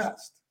one of the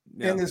best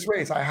in this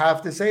race. I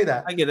have to say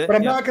that. I get it. But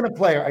I'm not going to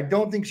play her. I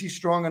don't think she's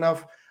strong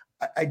enough.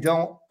 I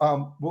don't.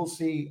 We'll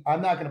see.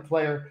 I'm not going to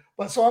play her.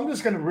 But so I'm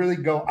just going to really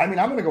go. I mean,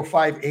 I'm going to go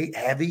 5-8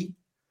 heavy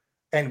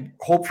and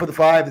hope for the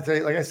 5.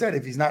 Like I said,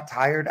 if he's not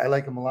tired, I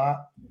like him a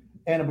lot.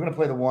 And I'm going to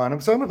play the 1.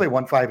 So I'm going to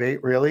play 1-5-8,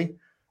 really.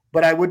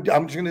 But I'm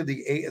just going to do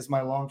the 8 as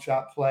my long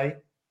shot play.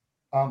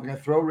 I'm going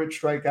to throw Rich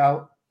Strike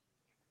out.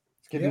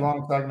 Skippy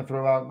Longstock, I'm going to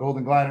throw out.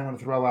 Golden Glide, I'm going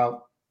to throw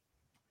out.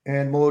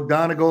 And Mo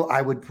Donegal,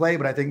 I would play,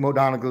 but I think Mo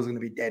Donegal is going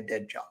to be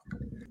dead chalk.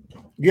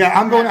 Yeah,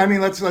 I'm going. I mean,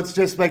 let's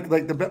just I'm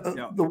going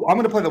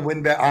to play the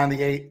win bet on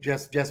the 8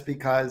 just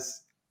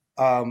because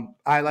I mean,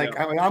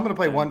 I'm going to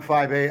play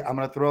 158. I'm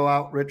going to throw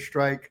out Rich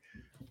Strike.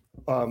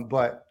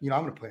 But I'm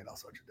going to play it all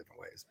sorts of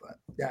different ways. But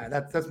yeah,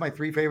 that's my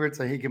 3 favorites.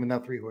 I hate giving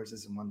out 3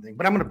 horses in one thing,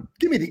 but I'm going to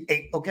give me the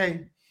 8.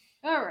 Okay.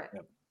 All right.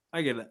 Yep.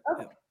 I get it.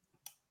 Okay. Yep.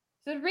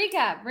 So to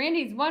recap,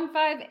 Randy's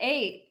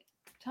 158.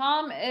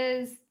 Tom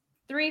is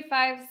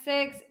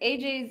 356.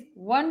 AJ's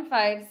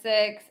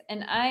 156,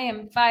 and I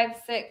am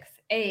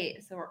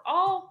 568. So we're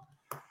all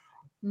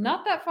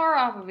not that far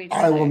off of each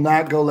other. I will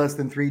not go less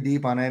than 3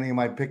 deep on any of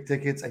my pick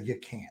tickets. You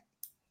can't.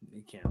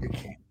 You can't. You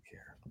can't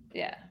here.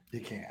 Yeah. You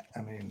can't.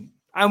 I mean,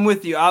 I'm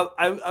with you.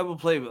 I will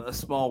play a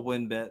small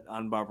win bet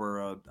on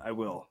Barbara. I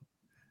will.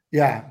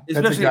 Yeah,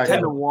 especially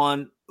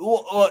 10-1.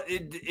 Well,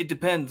 it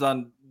depends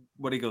on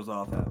what he goes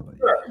off at. But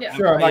sure, yeah.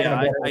 sure. I'm not yeah,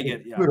 going to I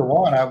get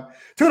 2-1.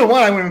 2-1.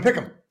 I wouldn't even pick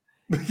him.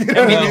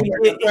 I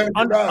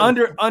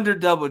mean, under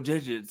double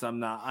digits, I'm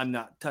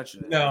not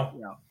touching it. No.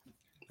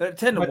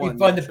 10-1. Might be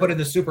fun to put in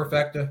the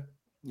superfecta.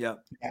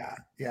 Yep.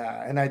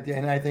 Yeah, and I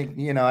think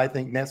I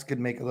think Ness could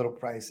make a little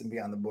price and be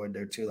on the board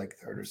there too, like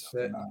third or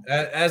something.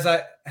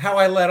 How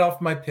I let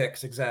off my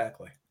picks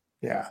exactly.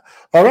 Yeah.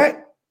 All right.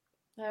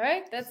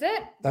 That's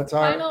it. That's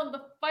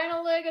the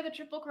final leg of the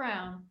Triple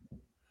Crown.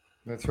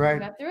 That's right. We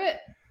got through it.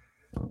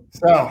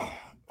 So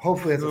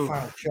hopefully it's the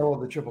final show of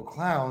the Triple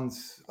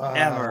Clowns.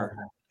 Ever.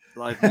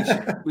 Like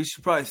we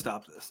should probably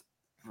stop this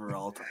for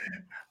all time.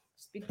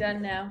 Just be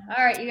done now.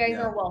 All right, you guys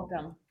are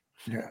welcome.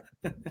 Yeah,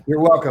 you're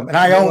welcome. And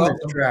I own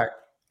this track.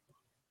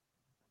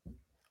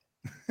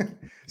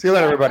 See you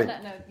later, everybody.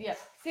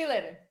 See you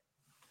later.